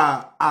me,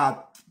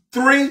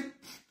 actually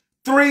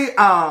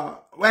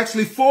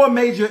 4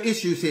 major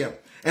issues here.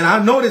 And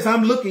I notice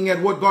I'm looking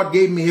at what God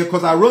gave me here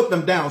because I wrote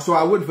them down so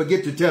I wouldn't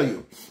forget to tell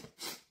you.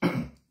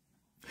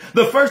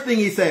 The first thing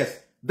he says,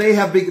 they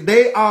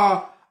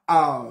are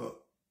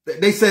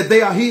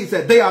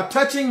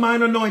touching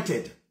mine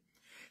anointed.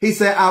 He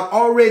said, I've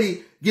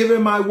already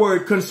given my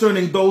word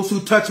concerning those who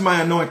touch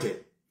my anointed.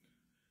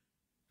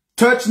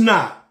 Touch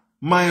not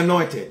my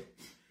anointed.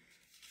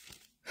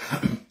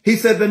 He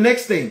said the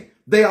next thing,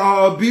 they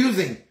are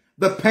abusing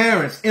the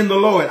parents in the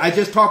Lord. I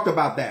just talked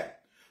about that.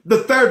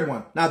 The third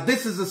one. Now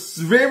this is a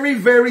very,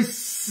 very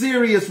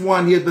serious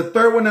one here. The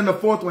third one and the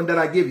fourth one that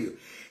I give you.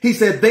 He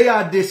said they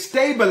are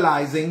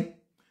destabilizing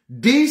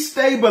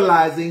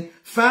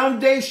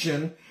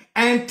foundation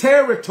and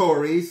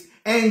territories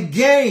and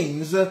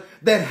gains that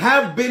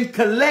have been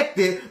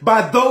collected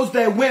by those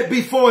that went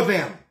before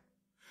them.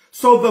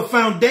 So the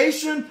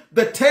foundation,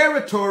 the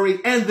territory,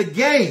 and the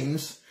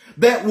gains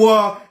that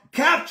were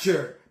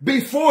captured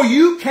before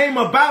you came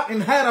about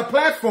and had a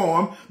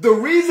platform, the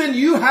reason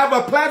you have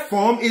a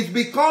platform is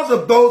because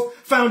of those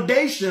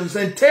foundations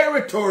and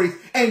territories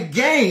and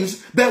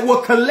gains that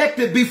were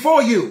collected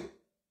before you.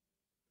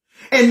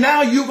 And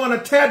now you're going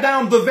to tear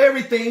down the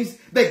very things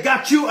that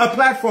got you a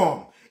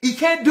platform. You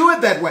can't do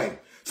it that way.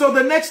 So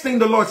the next thing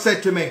the Lord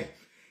said to me,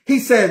 he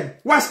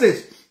said, watch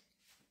this.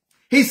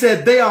 He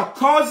said, they are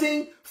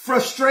causing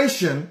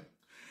frustration,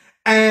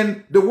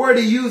 and the word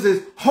he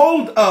uses,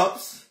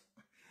 hold-ups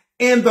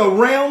in the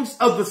realms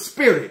of the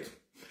spirit.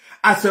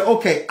 I said,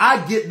 okay,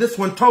 I get this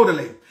one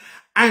totally.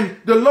 And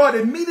the Lord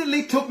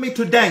immediately took me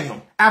to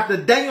Daniel. After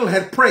Daniel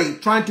had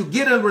prayed, trying to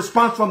get a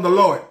response from the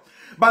Lord.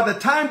 By the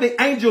time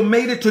the angel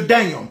made it to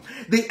Daniel,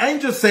 the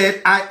angel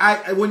said, I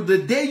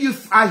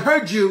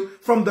heard you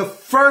from the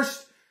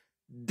first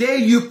day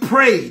you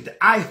prayed.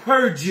 I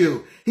heard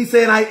you. He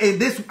said,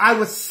 I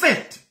was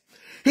sent.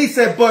 He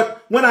said,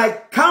 but when I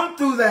come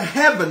through the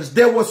heavens,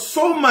 there was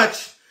so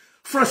much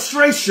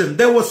frustration.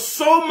 There was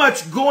so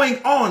much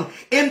going on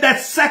in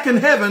that second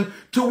heaven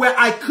to where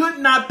I could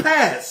not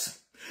pass.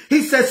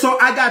 He said, so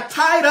I got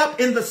tied up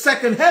in the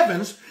second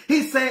heavens.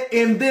 He said,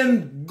 and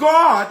then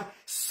God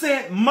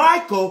sent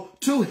Michael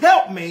to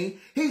help me.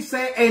 He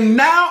said, and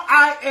now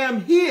I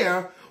am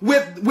here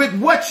with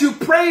what you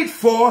prayed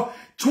for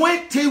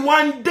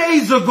 21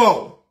 days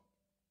ago.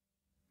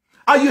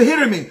 Are you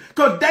hearing me?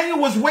 Because Daniel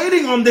was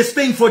waiting on this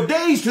thing for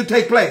days to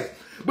take place,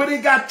 but he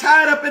got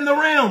tied up in the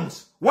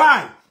realms.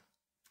 Why?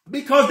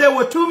 Because there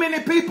were too many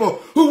people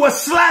who were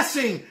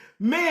slashing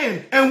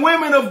men and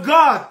women of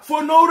God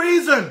for no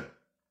reason.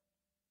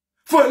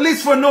 At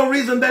least for no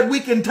reason that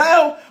we can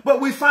tell,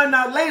 but we find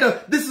out later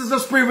this is a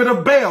spirit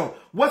of Baal.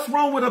 What's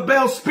wrong with a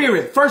Baal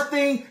spirit? First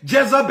thing,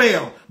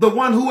 Jezebel, the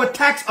one who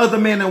attacks other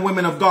men and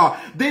women of God.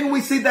 Then we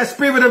see that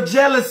spirit of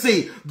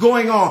jealousy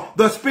going on.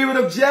 The spirit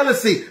of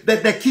jealousy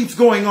that keeps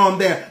going on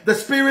there. The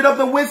spirit of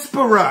the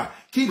whisperer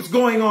keeps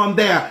going on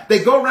there.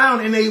 They go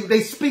around and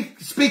they speak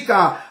its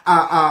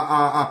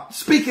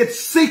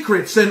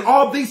secrets and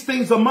all these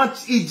things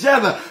amongst each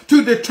other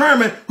to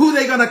determine who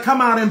they're going to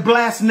come out and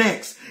blast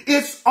next.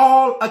 It's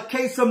all a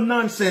case of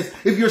nonsense.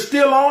 If you're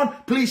still on,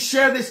 please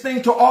share this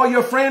thing to all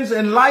your friends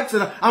and likes.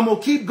 And I'm going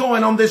to keep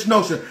going on this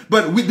notion.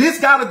 But this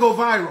got to go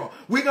viral.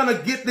 We're going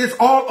to get this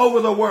all over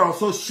the world.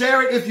 So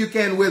share it if you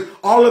can with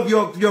all of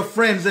your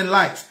friends and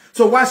likes.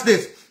 So watch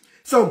this.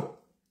 So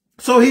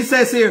he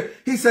says here,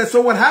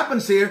 so what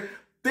happens here,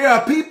 there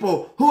are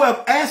people who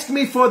have asked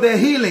me for their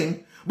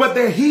healing, but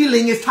their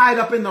healing is tied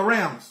up in the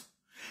realms.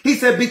 He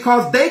said,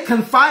 because they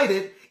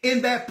confided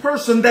in that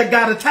person that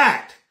got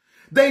attacked.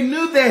 They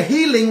knew their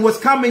healing was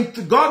coming.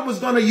 God was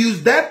going to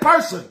use that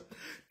person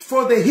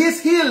for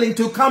his healing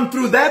to come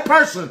through that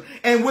person.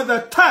 And with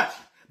a touch,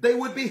 they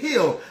would be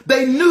healed.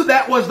 They knew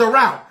that was the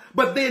route.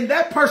 But then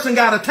that person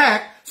got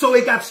attacked, so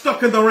it got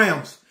stuck in the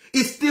realms.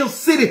 It's still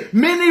sitting.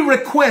 Many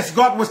requests,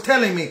 God was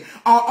telling me,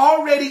 are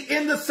already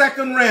in the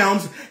second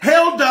realms,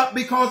 held up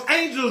because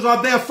angels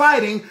are there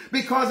fighting.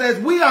 Because as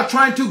we are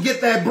trying to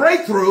get that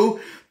breakthrough,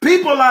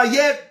 people are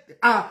yet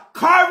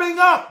carving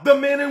up the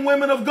men and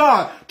women of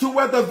God to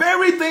where the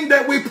very thing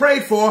that we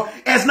prayed for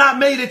has not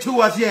made it to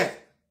us yet.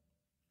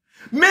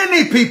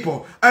 Many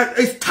people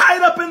is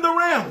tied up in the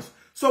realms.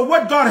 So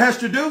what God has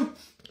to do,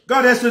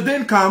 God has to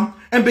then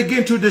come and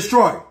begin to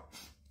destroy.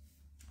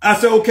 I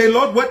said, okay,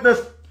 Lord, what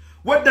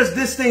does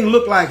this thing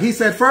look like? He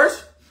said,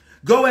 first,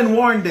 go and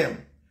warn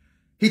them.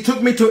 He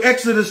took me to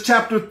Exodus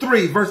chapter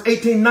 3, verse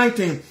 18,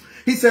 19.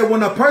 He said,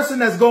 when a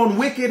person has gone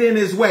wicked in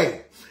his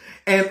way,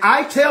 and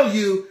I tell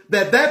you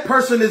that that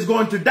person is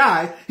going to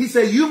die, he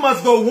said, you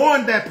must go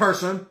warn that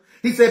person.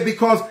 He said,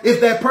 because if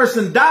that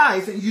person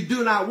dies and you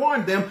do not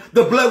warn them,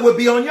 the blood will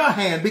be on your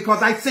hand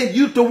because I sent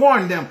you to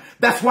warn them.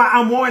 That's why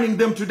I'm warning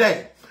them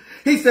today.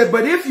 He said,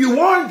 but if you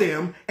warn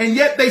them and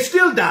yet they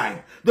still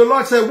die, the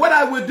Lord said, what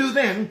I will do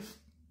then,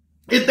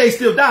 if they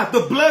still die,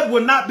 the blood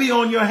will not be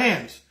on your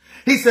hands.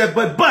 He said,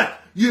 but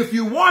if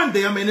you warn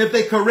them and if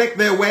they correct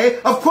their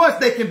way, of course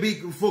they can be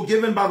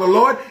forgiven by the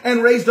Lord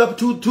and raised up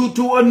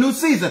to a new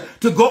season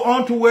to go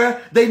on to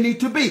where they need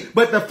to be.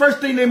 But the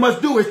first thing they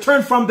must do is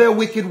turn from their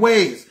wicked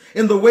ways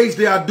in the ways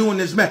they are doing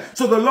this man.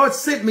 So the Lord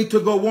sent me to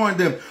go warn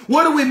them.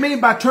 What do we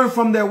mean by turn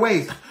from their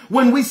ways?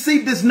 When we see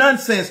this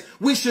nonsense,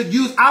 we should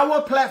use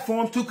our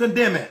platform to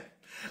condemn it.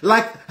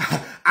 Like,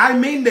 I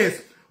mean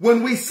this.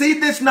 When we see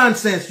this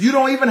nonsense, you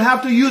don't even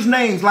have to use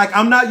names. Like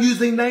I'm not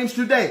using names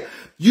today.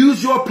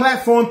 Use your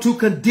platform to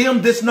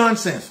condemn this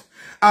nonsense.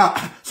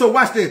 So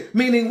watch this.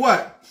 Meaning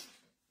what?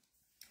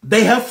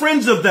 They have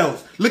friends of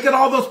those. Look at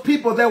all those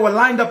people that were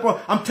lined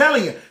up. I'm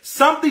telling you,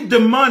 something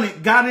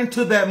demonic got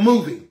into that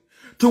movie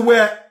to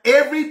where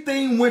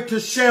everything went to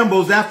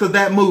shambles after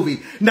that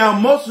movie. Now,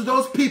 most of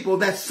those people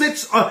that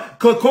sits,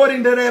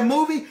 according to that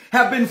movie,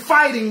 have been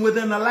fighting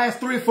within the last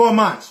 3 or 4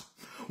 months.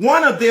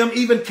 One of them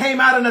even came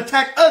out and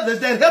attacked others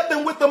that helped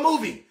them with the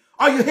movie.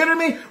 Are you hearing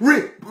me?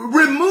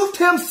 Removed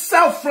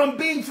himself from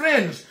being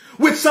friends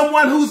with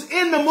someone who's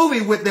in the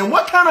movie with them.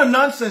 What kind of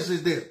nonsense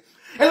is this?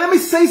 And let me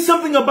say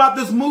something about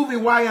this movie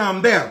while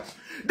I'm there.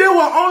 There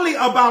were only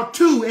about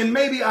 2 and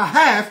maybe a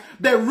half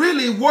that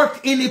really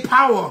worked any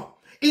power,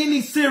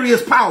 any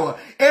serious power.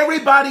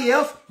 Everybody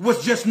else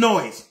was just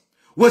noise,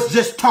 was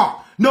just talk.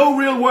 No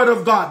real word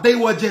of God. They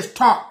were just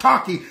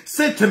talking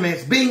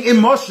sentiments, being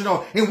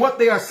emotional in what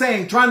they are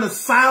saying, trying to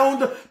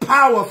sound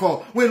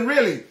powerful. When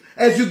really,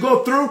 as you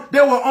go through,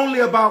 there were only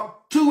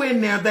about 2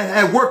 in there that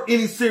had worked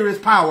any serious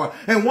power.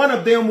 And one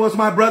of them was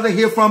my brother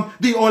here from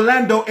the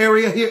Orlando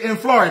area here in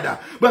Florida.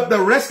 But the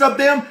rest of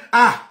them,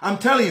 I'm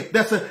telling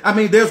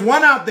you, there's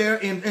one out there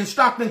in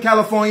Stockton,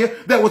 California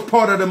that was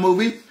part of the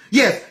movie.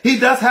 Yes, he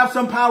does have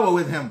some power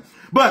with him.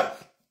 But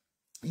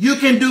you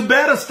can do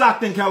better,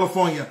 Stockton,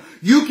 California.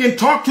 You can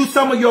talk to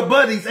some of your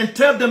buddies and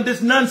tell them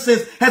this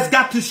nonsense has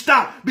got to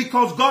stop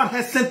because God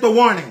has sent the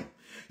warning.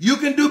 You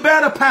can do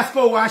better,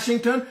 Pasco,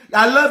 Washington.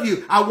 I love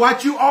you. I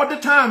watch you all the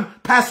time,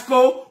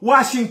 Pasco,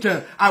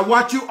 Washington. I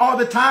watch you all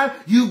the time.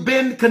 You've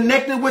been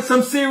connected with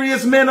some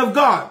serious men of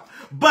God.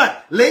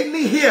 But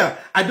lately here,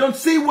 I don't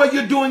see where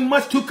you're doing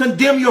much to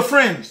condemn your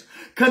friends.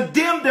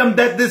 Condemn them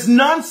that this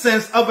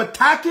nonsense of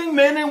attacking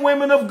men and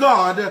women of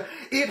God,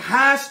 it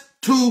has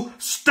to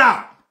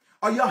stop.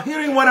 Are y'all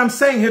hearing what I'm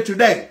saying here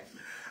today?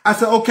 I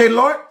said, okay,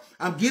 Lord,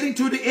 I'm getting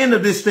to the end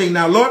of this thing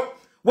now, Lord.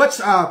 What's,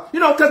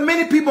 because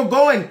many people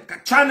go and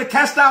trying to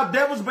cast out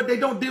devils, but they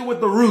don't deal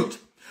with the root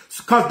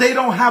because they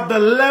don't have the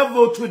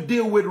level to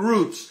deal with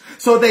roots.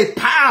 So they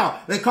pow.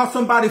 Because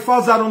somebody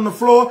falls out on the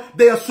floor,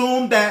 they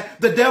assume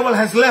that the devil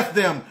has left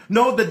them.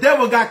 No, the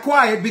devil got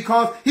quiet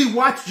because he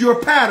watched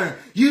your pattern.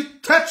 You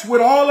touch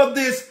with all of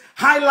this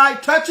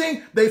highlight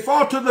touching, they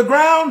fall to the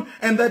ground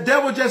and the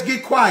devil just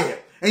get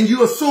quiet. And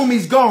you assume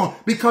he's gone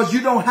because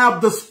you don't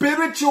have the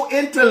spiritual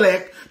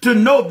intellect to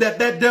know that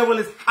that devil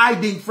is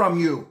hiding from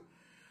you.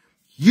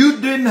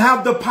 You didn't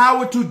have the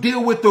power to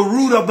deal with the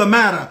root of the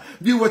matter.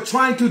 You were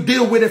trying to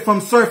deal with it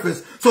from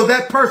surface. So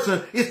that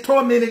person is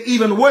tormented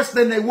even worse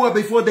than they were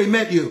before they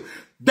met you.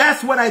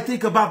 That's what I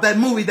think about that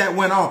movie that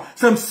went on.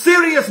 Some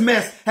serious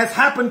mess has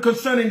happened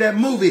concerning that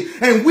movie.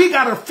 And we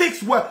got to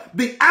fix what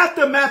the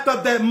aftermath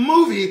of that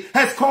movie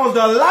has caused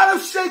a lot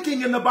of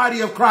shaking in the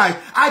body of Christ.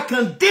 I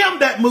condemn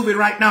that movie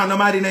right now in the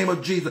mighty name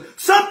of Jesus.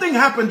 Something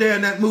happened there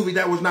in that movie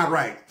that was not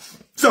right.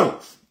 So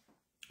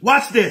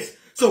watch this.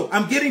 So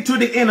I'm getting to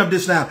the end of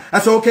this now. I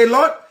said, okay,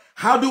 Lord,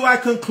 how do I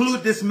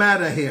conclude this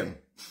matter here?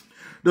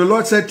 The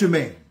Lord said to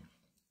me,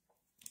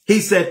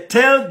 he said,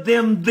 tell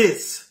them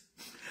this.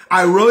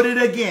 I wrote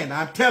it again.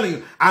 I'm telling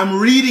you, I'm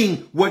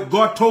reading what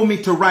God told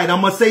me to write. I'm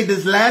going to say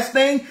this last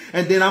thing,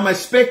 and then I'm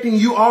expecting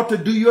you all to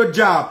do your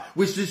job,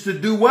 which is to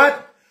do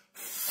what?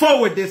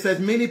 Forward this as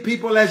many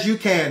people as you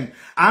can.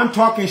 I'm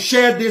talking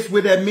share this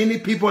with as many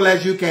people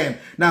as you can.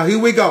 Now, here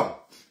we go.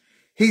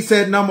 He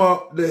said,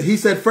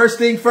 first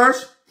thing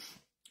first,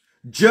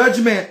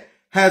 judgment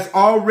has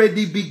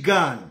already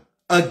begun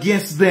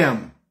against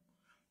them.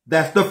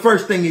 That's the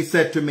first thing he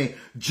said to me.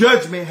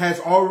 Judgment has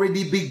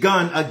already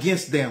begun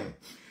against them.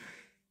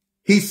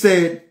 He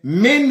said,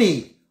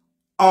 many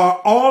are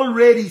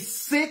already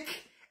sick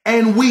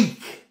and weak.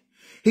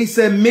 He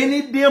said, many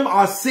of them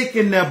are sick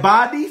in their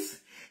bodies.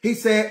 He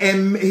said,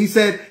 and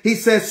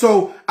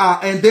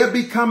they're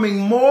becoming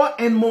more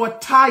and more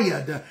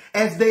tired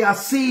as they are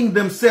seeing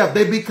themselves.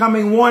 They're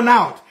becoming worn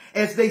out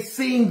as they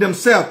seeing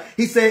themselves.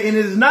 He said, and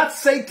it is not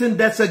Satan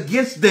that's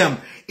against them.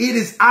 It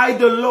is I,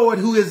 the Lord,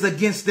 who is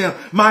against them.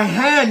 My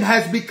hand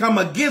has become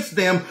against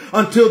them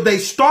until they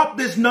stop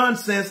this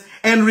nonsense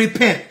and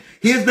repent.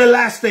 Here's the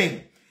last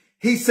thing.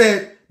 He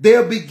said,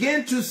 they'll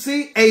begin to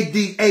see an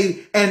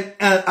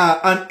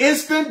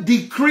instant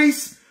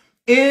decrease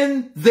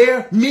in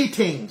their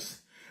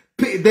meetings.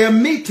 Their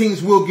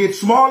meetings will get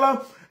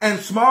smaller and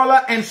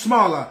smaller and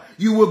smaller.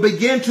 You will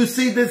begin to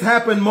see this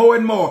happen more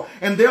and more.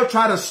 And they'll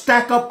try to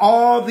stack up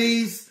all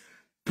these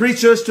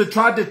preachers to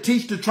try to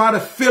teach, to try to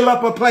fill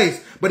up a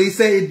place. But he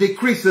said it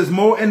decreases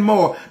more and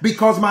more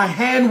because my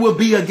hand will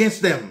be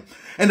against them.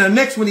 And the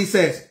next one he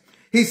said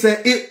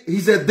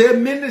their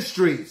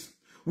ministries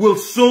will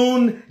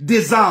soon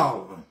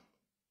dissolve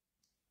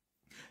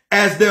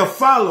as their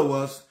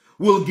followers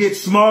will get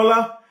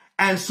smaller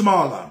and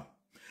smaller.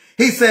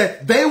 He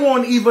said they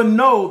won't even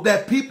know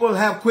that people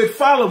have quit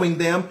following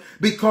them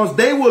because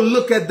they will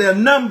look at their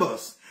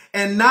numbers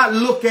and not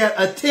look at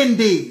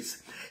attendees.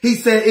 He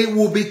said it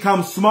will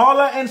become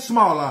smaller and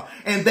smaller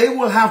and they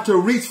will have to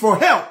reach for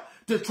help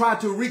to try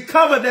to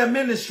recover their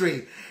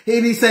ministry.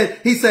 And he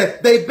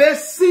said, they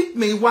best seek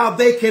me while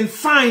they can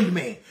find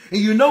me. And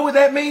you know what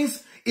that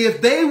means?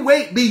 If they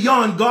wait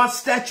beyond God's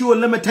statute of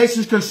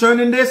limitations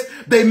concerning this,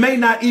 they may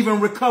not even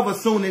recover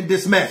soon in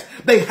this mess.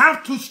 They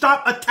have to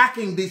stop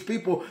attacking these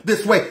people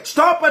this way.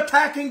 Stop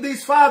attacking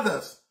these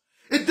fathers.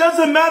 It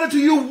doesn't matter to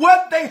you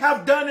what they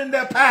have done in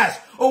their past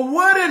or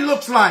what it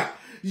looks like.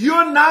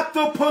 You're not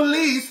the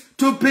police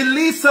to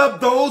police up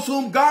those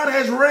whom God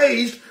has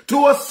raised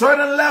to a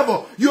certain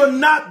level. You're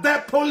not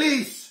that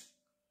police.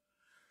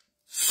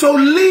 So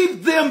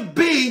leave them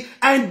be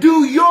and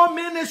do your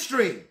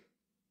ministry.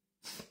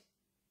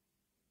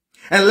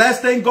 And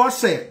last thing God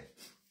said,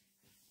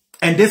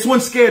 and this one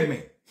scared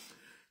me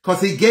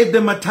because he gave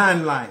them a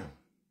timeline.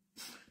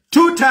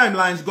 2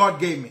 timelines God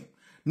gave me.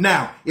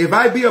 Now, if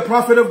I be a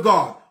prophet of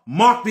God,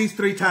 mark these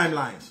 3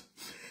 timelines.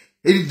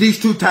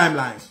 These 2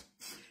 timelines.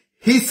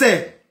 He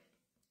said,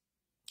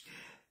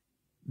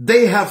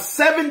 they have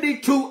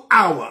 72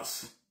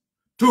 hours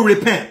to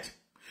repent.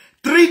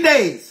 3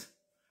 days.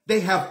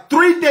 They have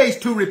 3 days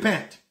to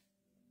repent.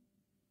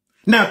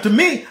 Now, to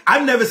me,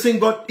 I've never seen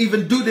God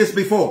even do this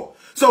before.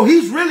 So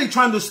he's really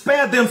trying to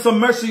spare them some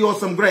mercy or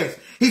some grace.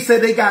 He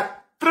said they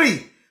got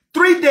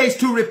 3 days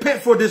to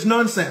repent for this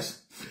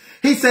nonsense.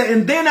 He said,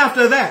 and then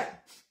after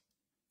that,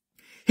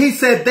 he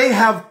said they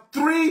have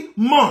 3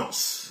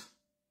 months.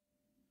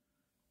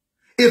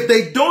 If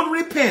they don't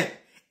repent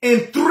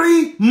in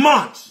 3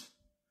 months,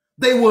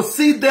 they will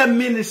see their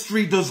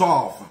ministry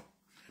dissolve.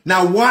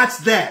 Now watch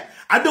that.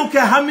 I don't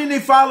care how many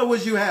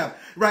followers you have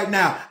right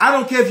now. I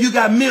don't care if you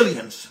got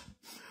millions.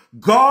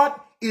 God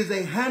is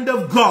a hand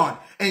of God,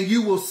 and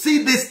you will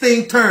see this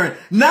thing turn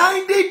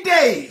 90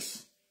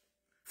 days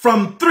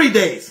from 3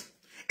 days.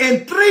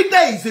 In 3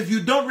 days, if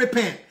you don't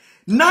repent,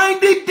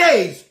 90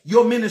 days,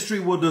 your ministry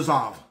will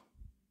dissolve.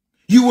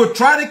 You will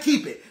try to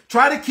keep it,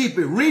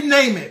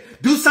 rename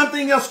it, do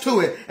something else to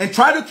it, and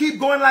try to keep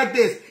going like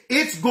this.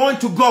 It's going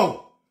to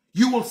go.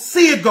 You will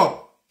see it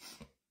go.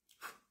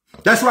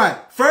 That's right.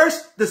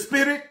 First, the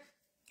spirit,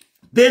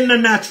 then the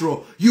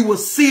natural. You will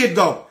see it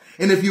go.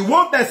 And if you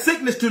want that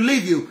sickness to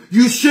leave you,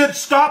 you should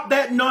stop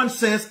that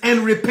nonsense and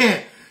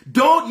repent.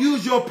 Don't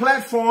use your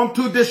platform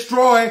to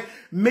destroy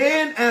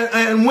men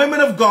and women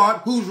of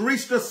God who's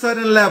reached a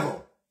certain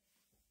level.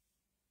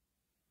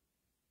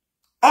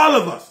 All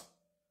of us,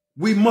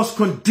 we must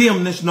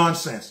condemn this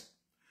nonsense.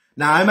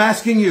 Now, I'm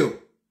asking you,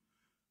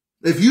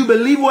 if you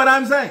believe what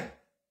I'm saying,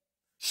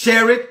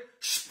 share it,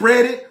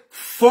 spread it,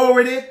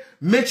 forward it,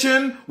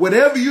 mention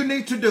whatever you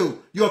need to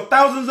do. Your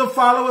thousands of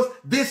followers,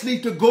 this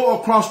needs to go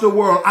across the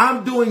world.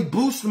 I'm doing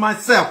boosts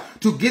myself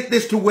to get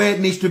this to where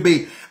it needs to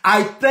be.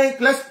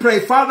 Let's pray.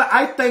 Father,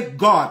 I thank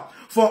God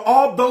for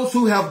all those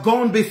who have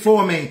gone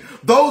before me,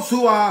 those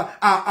who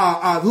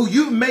who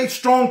you made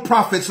strong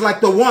prophets,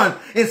 like the one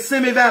in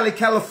Simi Valley,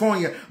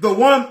 California, the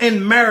one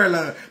in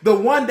Maryland, the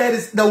one that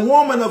is the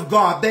woman of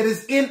God that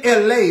is in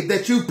LA,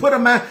 that you put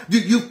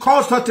you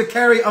caused her to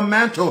carry a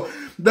mantle,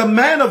 the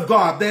man of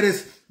God that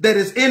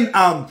is in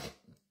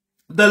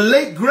the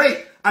late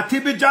great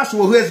Atibi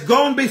Joshua, who has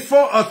gone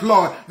before us,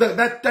 Lord,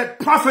 that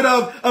prophet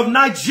of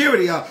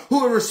Nigeria,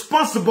 who are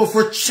responsible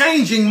for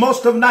changing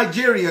most of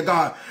Nigeria,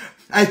 God.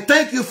 I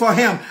thank you for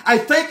him. I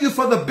thank you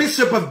for the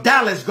Bishop of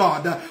Dallas,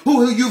 God,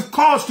 who you've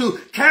caused to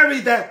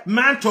carry that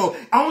mantle.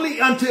 Only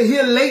until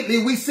here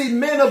lately, we see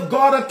men of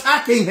God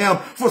attacking him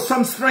for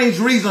some strange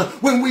reason,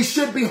 when we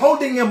should be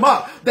holding him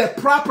up. That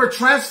proper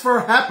transfer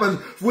happens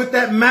with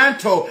that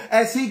mantle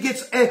as he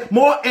gets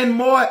more and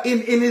more in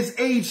his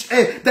age,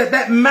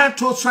 that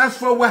mantle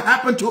transfer will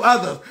happen to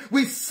others.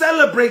 We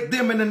celebrate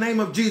them in the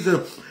name of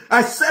Jesus.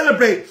 I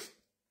celebrate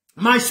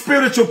my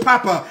spiritual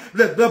papa,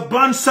 the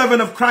bond servant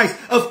of Christ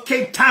of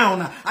Cape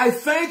Town. I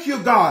thank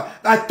you, God.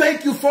 I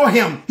thank you for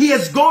him. He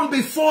has gone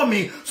before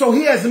me, so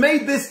he has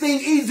made this thing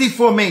easy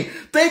for me.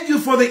 Thank you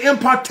for the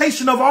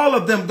impartation of all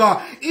of them,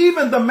 God.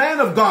 Even the man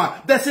of God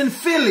that's in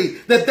Philly,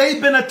 that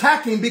they've been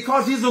attacking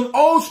because he's an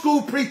old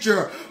school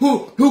preacher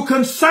who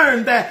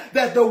concerned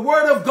that the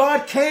word of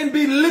God can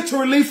be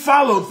literally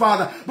followed,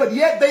 Father. But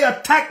yet they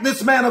attack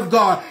this man of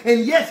God,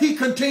 and yet he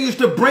continues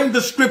to bring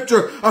the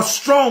scripture, a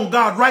strong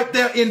God, right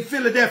there in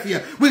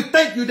Philadelphia. We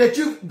thank you that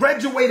you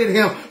graduated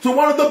him to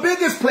one of the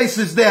biggest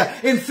places there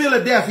in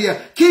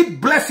Philadelphia. Keep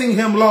blessing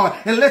him, Lord,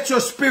 and let your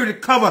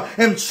spirit cover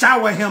and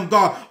shower him,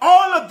 God.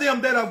 All of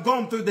them that have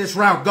gone through this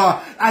route,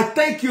 God, I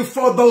thank you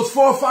for those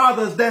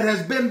forefathers that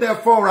has been there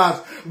for us.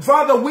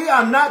 Father, we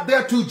are not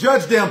there to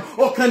judge them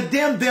or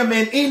condemn them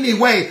in any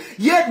way,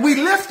 yet we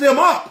lift them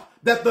up,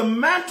 that the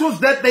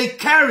mantles that they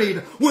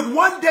carried would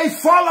one day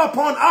fall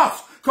upon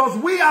us,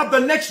 because we are the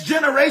next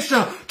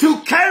generation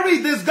to carry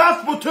this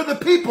gospel to the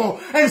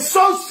people. And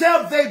so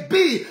shall they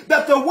be,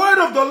 that the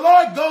word of the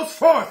Lord goes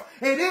forth,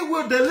 and it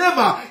will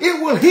deliver,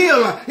 it will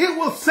heal, it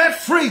will set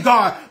free,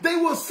 God. They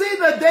will see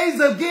the days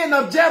again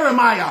of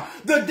Jeremiah,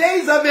 the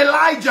days of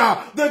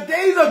Elijah, the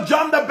days of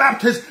John the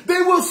Baptist.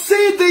 They will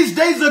see these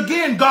days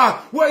again,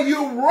 God, where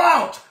you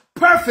wrought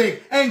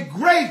perfect and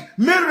great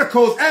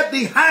miracles at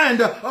the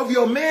hand of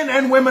your men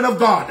and women of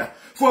God.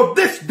 For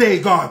this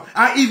day, God,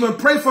 I even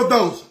pray for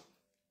those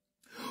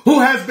who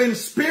has been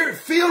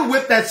filled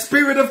with that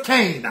spirit of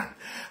Cain.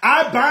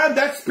 I bind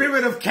that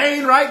spirit of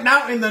Cain right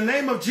now in the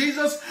name of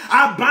Jesus.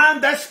 I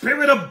bind that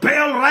spirit of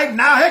Baal right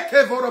now.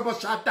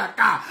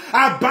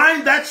 I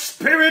bind that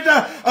spirit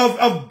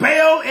of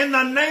Baal in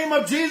the name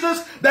of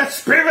Jesus. That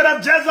spirit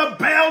of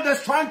Jezebel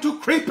that's trying to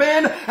creep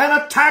in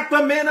and attack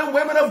the men and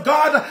women of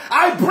God.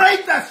 I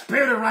break that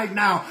spirit right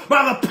now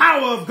by the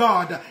power of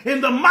God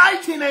in the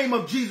mighty name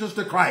of Jesus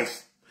the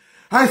Christ.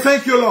 I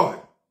thank you, Lord.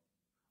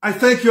 I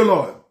thank you,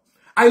 Lord.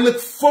 I look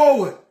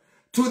forward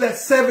to that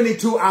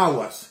 72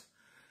 hours.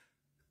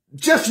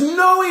 Just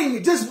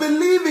knowing, just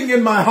believing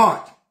in my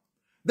heart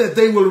that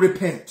they will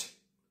repent.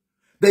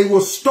 They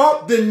will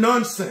stop the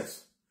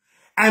nonsense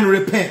and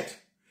repent.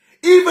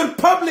 Even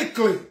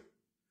publicly,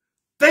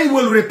 they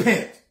will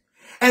repent.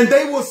 And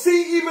they will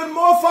see even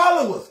more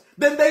followers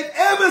than they've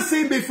ever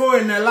seen before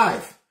in their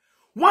life.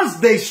 Once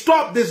they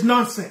stop this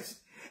nonsense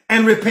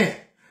and repent,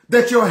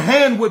 that your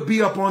hand would be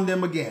upon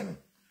them again.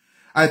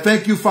 I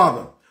thank you,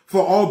 Father,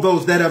 for all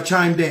those that have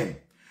chimed in.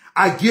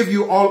 I give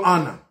you all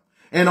honor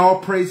and all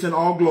praise and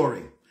all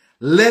glory.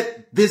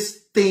 Let this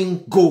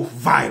thing go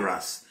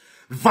viral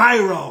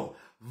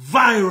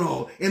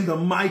in the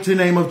mighty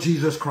name of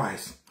Jesus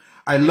Christ.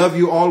 I love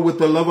you all with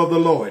the love of the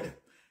Lord.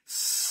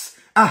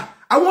 I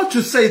want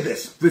to say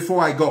this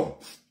before I go,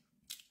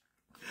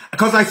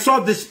 because I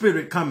saw this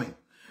spirit coming.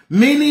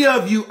 Many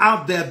of you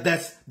out there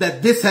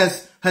that this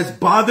has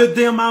bothered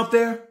them out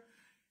there,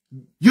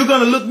 you're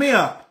going to look me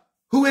up.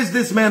 Who is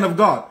this man of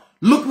God?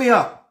 Look me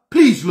up.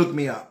 Please look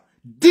me up.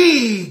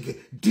 Dig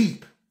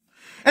deep.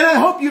 And I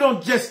hope you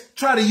don't just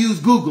try to use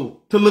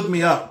Google to look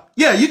me up.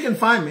 Yeah, you can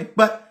find me,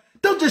 but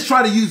don't just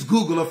try to use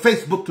Google or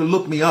Facebook to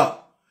look me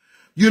up.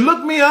 You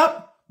look me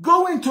up,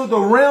 go into the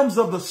realms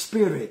of the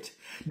spirit.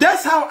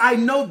 That's how I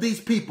know these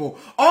people.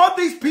 All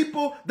these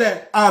people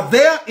that are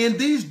there in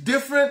these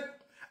different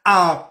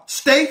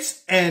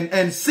states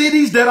and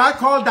cities that I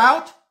called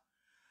out,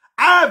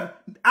 I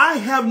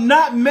have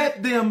not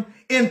met them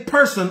in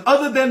person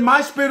other than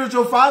my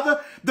spiritual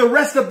father. The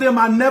rest of them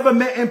I never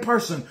met in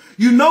person.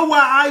 You know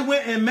why I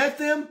went and met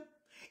them?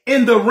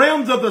 In the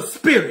realms of the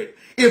spirit.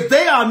 If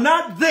they are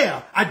not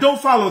there, I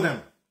don't follow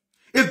them.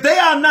 If they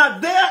are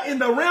not there in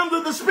the realms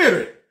of the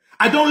spirit,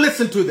 I don't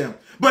listen to them.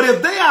 But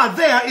if they are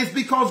there, it's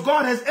because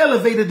God has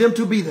elevated them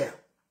to be there.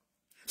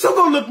 So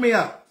go look me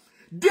up.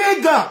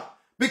 Dig up.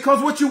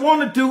 Because what you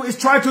want to do is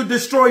try to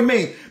destroy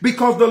me.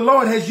 Because the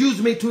Lord has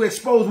used me to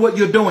expose what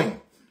you're doing.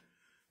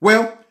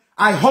 Well,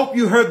 I hope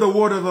you heard the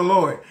word of the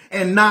Lord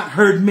and not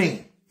heard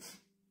me.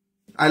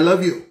 I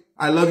love you.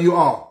 I love you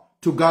all.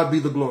 To God be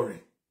the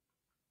glory.